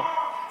tomorrow.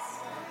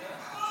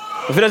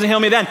 If he doesn't heal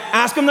me then,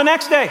 ask him the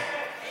next day.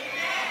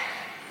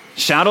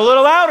 Shout a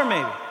little louder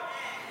maybe.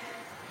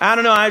 I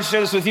don't know, I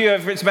share this with you.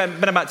 It's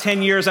been about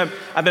 10 years. I've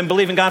been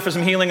believing God for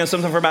some healing and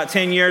something for about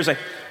 10 years.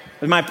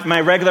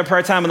 My regular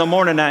prayer time in the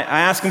morning, I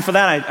ask him for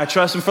that. I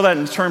trust him for that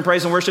and turn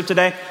praise and worship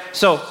today.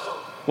 So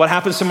what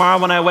happens tomorrow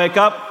when I wake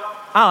up?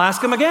 I'll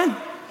ask him again.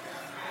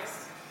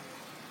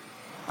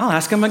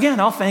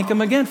 I'll thank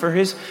him again for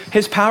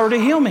his power to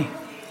heal me.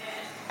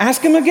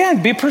 Ask him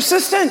again. Be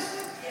persistent.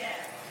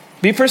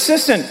 Be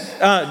persistent.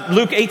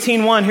 Luke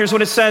 18:1, here's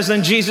what it says.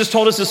 Then Jesus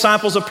told his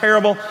disciples a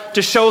parable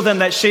to show them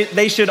that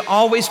they should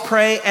always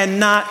pray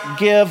and not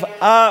give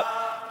up.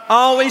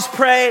 Always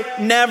pray,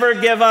 never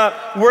give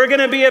up. We're going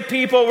to be a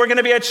people, we're going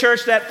to be a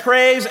church that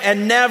prays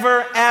and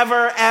never,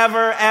 ever,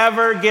 ever,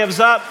 ever gives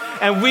up.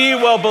 And we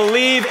will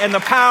believe in the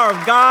power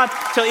of God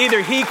till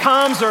either he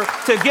comes or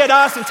to get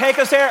us and take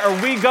us there,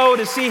 or we go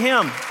to see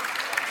him.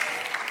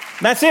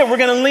 That's it. We're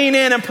going to lean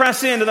in and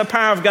press into the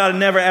power of God and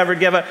never, ever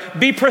give up.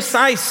 Be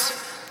precise.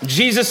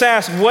 Jesus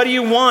asked, what do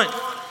you want?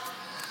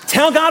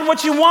 Tell God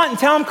what you want and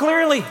tell him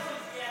clearly.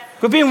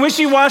 Quit being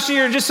wishy-washy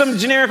or just some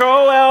generic,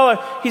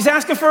 he's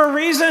asking for a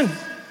reason.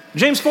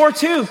 James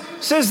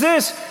 4:2 says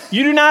this,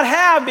 you do not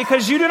have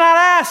because you do not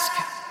ask.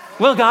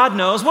 Well, God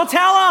knows. Well,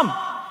 tell him.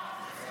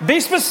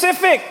 Be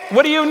specific.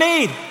 What do you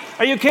need?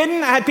 Are you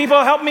kidding? I had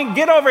people help me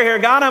get over here.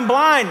 God, I'm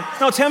blind.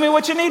 No, tell me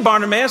what you need,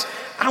 Bartimaeus.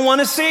 I want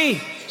to see.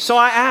 So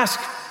I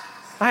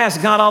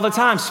ask God all the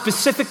time,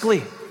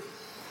 specifically.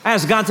 I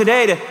ask God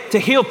today to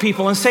heal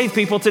people and save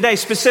people today,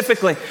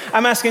 specifically.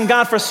 I'm asking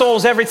God for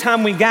souls every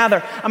time we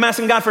gather. I'm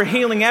asking God for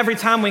healing every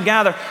time we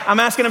gather. I'm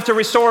asking him to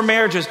restore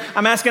marriages.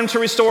 I'm asking him to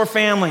restore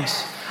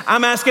families.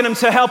 I'm asking him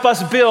to help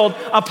us build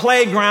a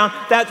playground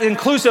that's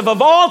inclusive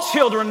of all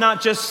children, not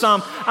just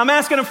some. I'm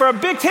asking him for a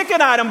big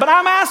ticket item, but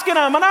I'm asking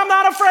him, and I'm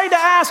not afraid to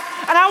ask,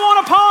 and I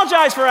won't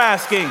apologize for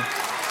asking.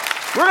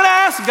 We're going to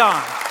ask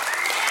God.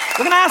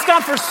 We're going to ask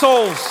God for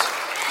souls,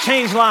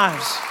 change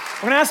lives.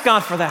 We're going to ask God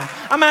for that.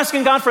 I'm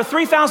asking God for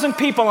 3,000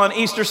 people on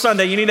Easter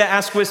Sunday. You need to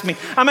ask with me.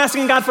 I'm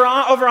asking God for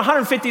over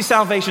 150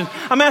 salvations.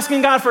 I'm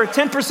asking God for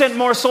 10%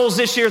 more souls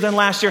this year than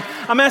last year.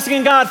 I'm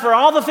asking God for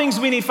all the things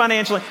we need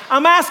financially.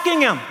 I'm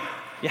asking him.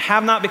 You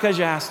have not because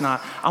you ask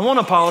not. I won't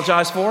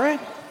apologize for it.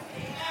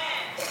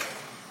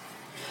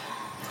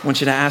 I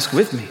want you to ask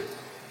with me.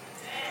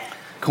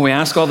 Can we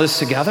ask all this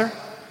together?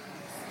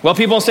 Well,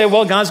 people say,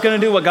 well, God's going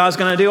to do what God's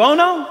going to do. Oh,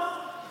 no.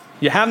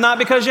 You have not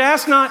because you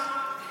ask not.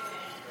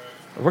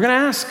 We're going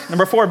to ask.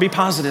 Number 4, be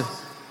positive.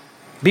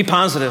 Be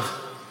positive.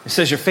 It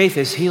says your faith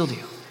has healed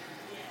you.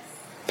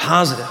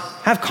 Positive.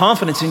 Have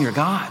confidence in your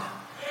God.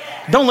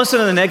 Don't listen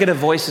to the negative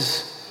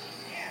voices.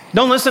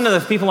 Don't listen to the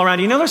people around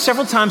you. You know, there's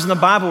several times in the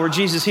Bible where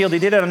Jesus healed. He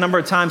did it a number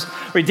of times.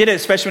 Where he did it,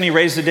 especially when he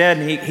raised the dead,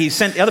 and he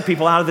sent other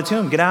people out of the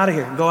tomb. Get out of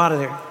here. Go out of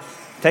there.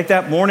 Take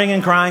that mourning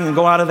and crying and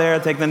go out of there.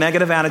 Take the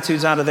negative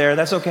attitudes out of there.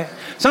 That's okay.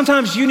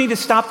 Sometimes you need to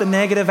stop the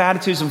negative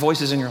attitudes and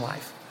voices in your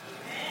life.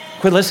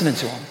 Quit listening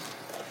to them.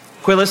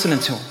 Quit listening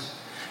to them.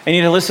 And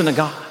you need to listen to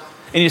God.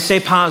 And you need to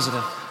stay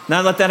positive.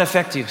 Not let that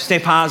affect you. Stay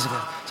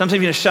positive. Sometimes you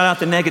need to shut out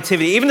the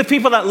negativity. Even the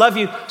people that love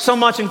you so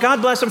much, and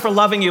God bless them for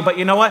loving you, but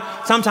you know what?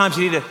 Sometimes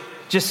you need to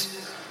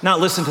just not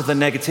listen to the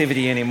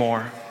negativity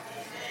anymore.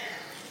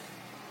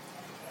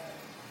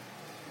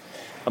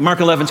 Mark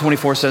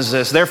 11:24 says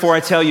this, therefore I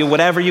tell you,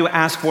 whatever you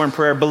ask for in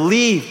prayer,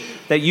 believe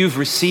that you've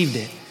received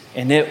it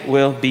and it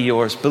will be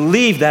yours.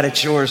 Believe that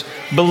it's yours.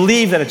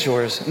 Believe that it's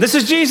yours. And this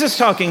is Jesus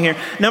talking here.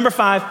 Number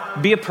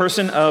 5, be a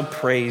person of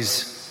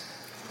praise.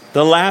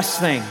 The last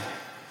thing,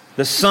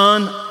 the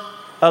son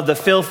of the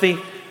filthy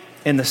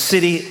in the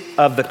city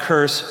of the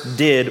curse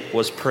did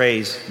was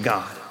praise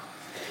God.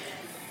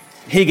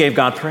 He gave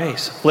God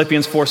praise.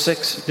 Philippians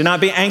 4:6. Do not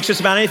be anxious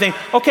about anything.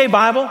 Okay,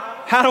 Bible,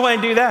 how do I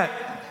do that?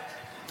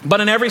 But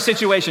in every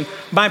situation,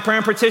 by prayer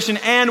and petition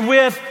and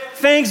with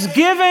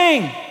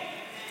thanksgiving,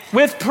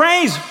 with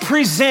praise,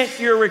 present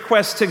your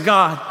request to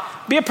God.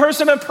 Be a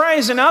person of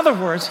praise. In other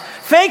words,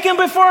 thank him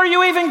before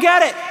you even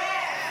get it.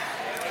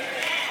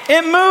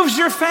 It moves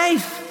your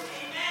faith.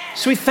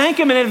 So we thank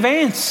him in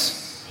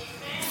advance.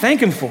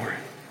 Thank him for it.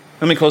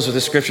 Let me close with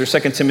this scripture,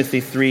 2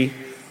 Timothy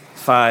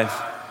 3:5,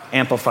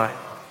 Amplified.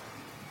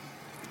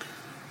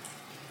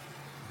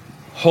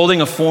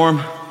 Holding a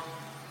form,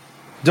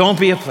 don't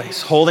be a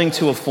place holding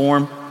to a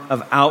form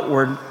of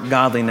outward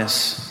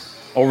godliness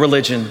or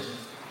religion,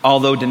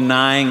 although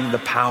denying the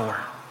power.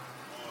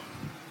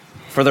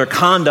 For their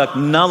conduct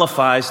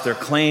nullifies their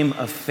claim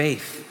of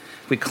faith.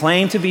 We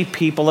claim to be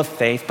people of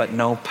faith, but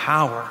no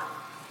power.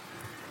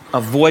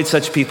 Avoid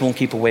such people and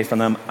keep away from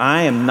them.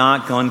 I am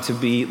not going to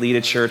lead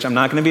a church. I'm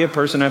not going to be a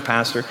person or a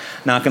pastor.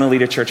 Not going to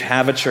lead a church.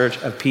 Have a church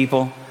of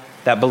people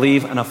that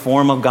believe in a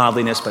form of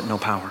godliness, but no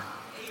power.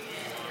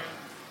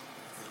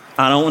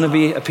 I don't want to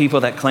be a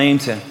people that claim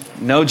to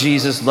know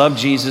Jesus, love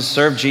Jesus,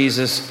 serve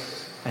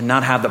Jesus, and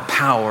not have the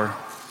power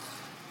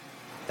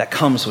that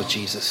comes with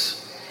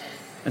Jesus.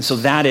 And so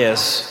that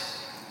is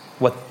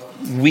what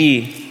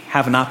we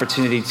have an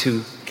opportunity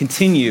to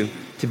continue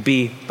to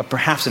be, but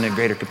perhaps in a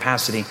greater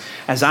capacity.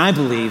 As I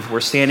believe we're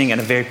standing at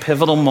a very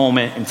pivotal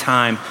moment in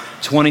time,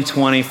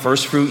 2020,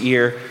 first fruit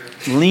year.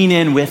 Lean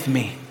in with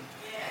me.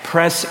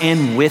 Press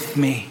in with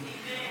me.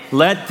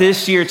 Let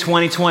this year,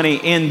 2020,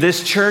 in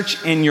this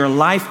church, in your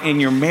life, in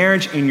your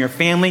marriage, in your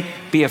family,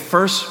 be a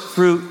first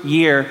fruit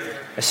year,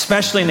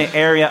 especially in the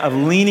area of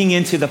leaning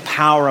into the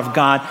power of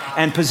God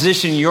and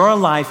position your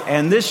life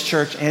and this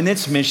church and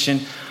its mission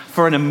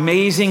for an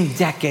amazing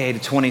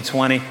decade,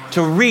 2020,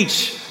 to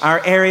reach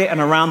our area and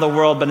around the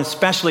world, but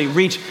especially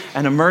reach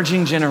an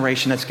emerging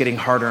generation that's getting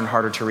harder and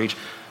harder to reach.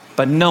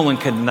 But no one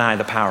can deny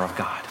the power of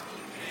God.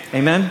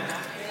 Amen?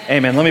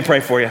 Amen. Let me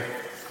pray for you.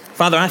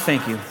 Father, I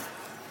thank you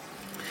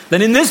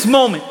that in this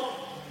moment,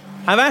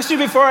 I've asked you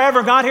before I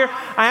ever got here,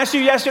 I asked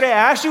you yesterday,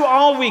 I asked you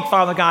all week,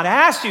 Father God, I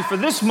asked you for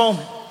this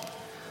moment,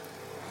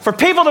 for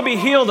people to be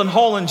healed and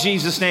whole in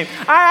Jesus' name.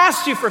 I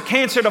asked you for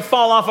cancer to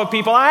fall off of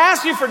people. I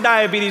asked you for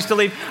diabetes to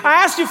leave.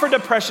 I asked you for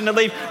depression to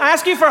leave. I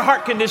asked you for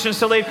heart conditions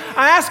to leave.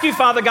 I asked you,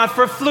 Father God,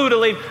 for flu to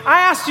leave. I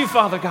asked you,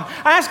 Father God,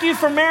 I asked you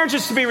for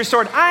marriages to be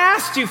restored. I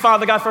asked you,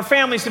 Father God, for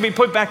families to be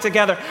put back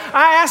together.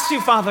 I asked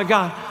you, Father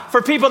God,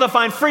 for people to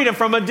find freedom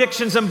from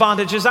addictions and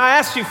bondages. I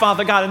asked you,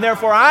 Father God, and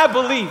therefore I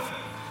believe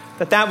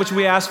that which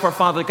we ask for,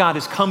 Father God,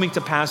 is coming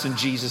to pass in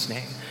Jesus'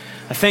 name.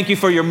 I thank you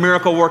for your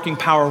miracle working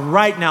power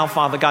right now,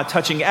 Father God,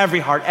 touching every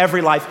heart,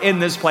 every life in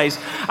this place.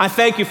 I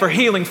thank you for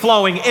healing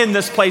flowing in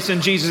this place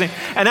in Jesus' name.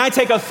 And I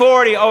take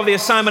authority over the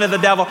assignment of the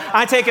devil.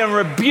 I take and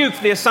rebuke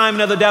the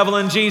assignment of the devil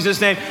in Jesus'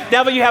 name.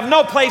 Devil, you have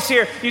no place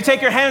here. You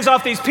take your hands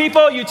off these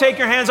people. You take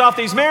your hands off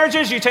these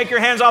marriages. You take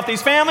your hands off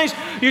these families.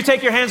 You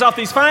take your hands off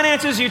these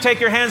finances. You take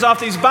your hands off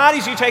these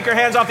bodies. You take your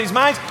hands off these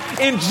minds.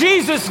 In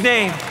Jesus'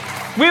 name.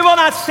 We will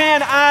not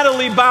stand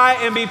idly by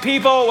and be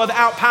people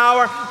without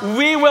power.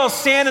 We will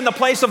stand in the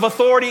place of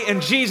authority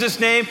in Jesus'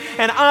 name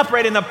and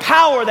operate in the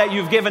power that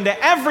you've given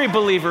to every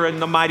believer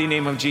in the mighty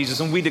name of Jesus.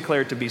 And we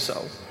declare it to be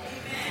so.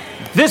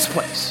 This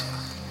place,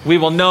 we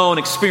will know and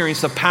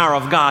experience the power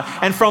of God.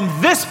 And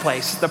from this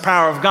place, the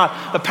power of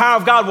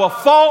God will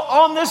fall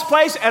on this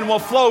place and will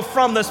flow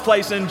from this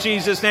place in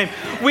Jesus' name.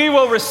 We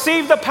will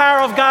receive the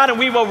power of God and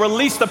we will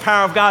release the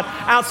power of God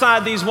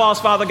outside these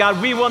walls, Father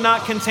God. We will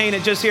not contain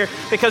it just here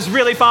because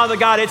really, Father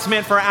God, it's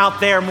meant for out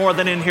there more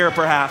than in here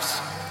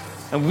perhaps.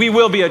 And we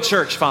will be a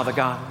church, Father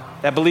God,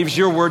 that believes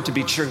your word to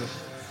be true.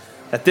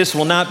 That this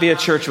will not be a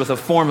church with a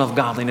form of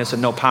godliness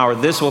and no power.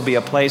 This will be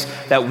a place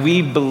that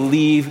we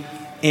believe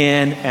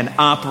in and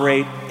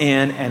operate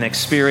in and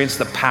experience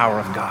the power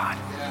of God.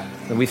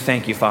 And we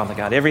thank you, Father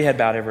God. Every head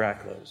bowed, every eye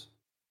closed.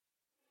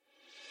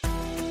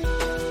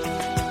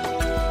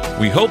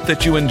 We hope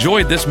that you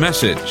enjoyed this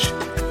message.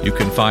 You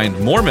can find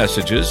more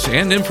messages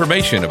and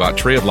information about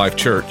Tree of Life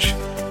Church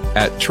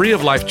at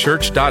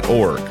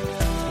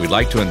treeoflifechurch.org. We'd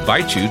like to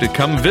invite you to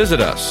come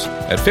visit us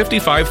at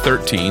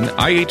 5513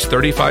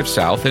 IH-35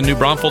 South in New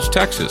Braunfels,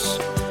 Texas.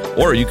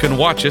 Or you can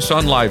watch us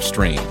on live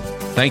stream.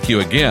 Thank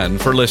you again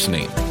for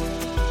listening.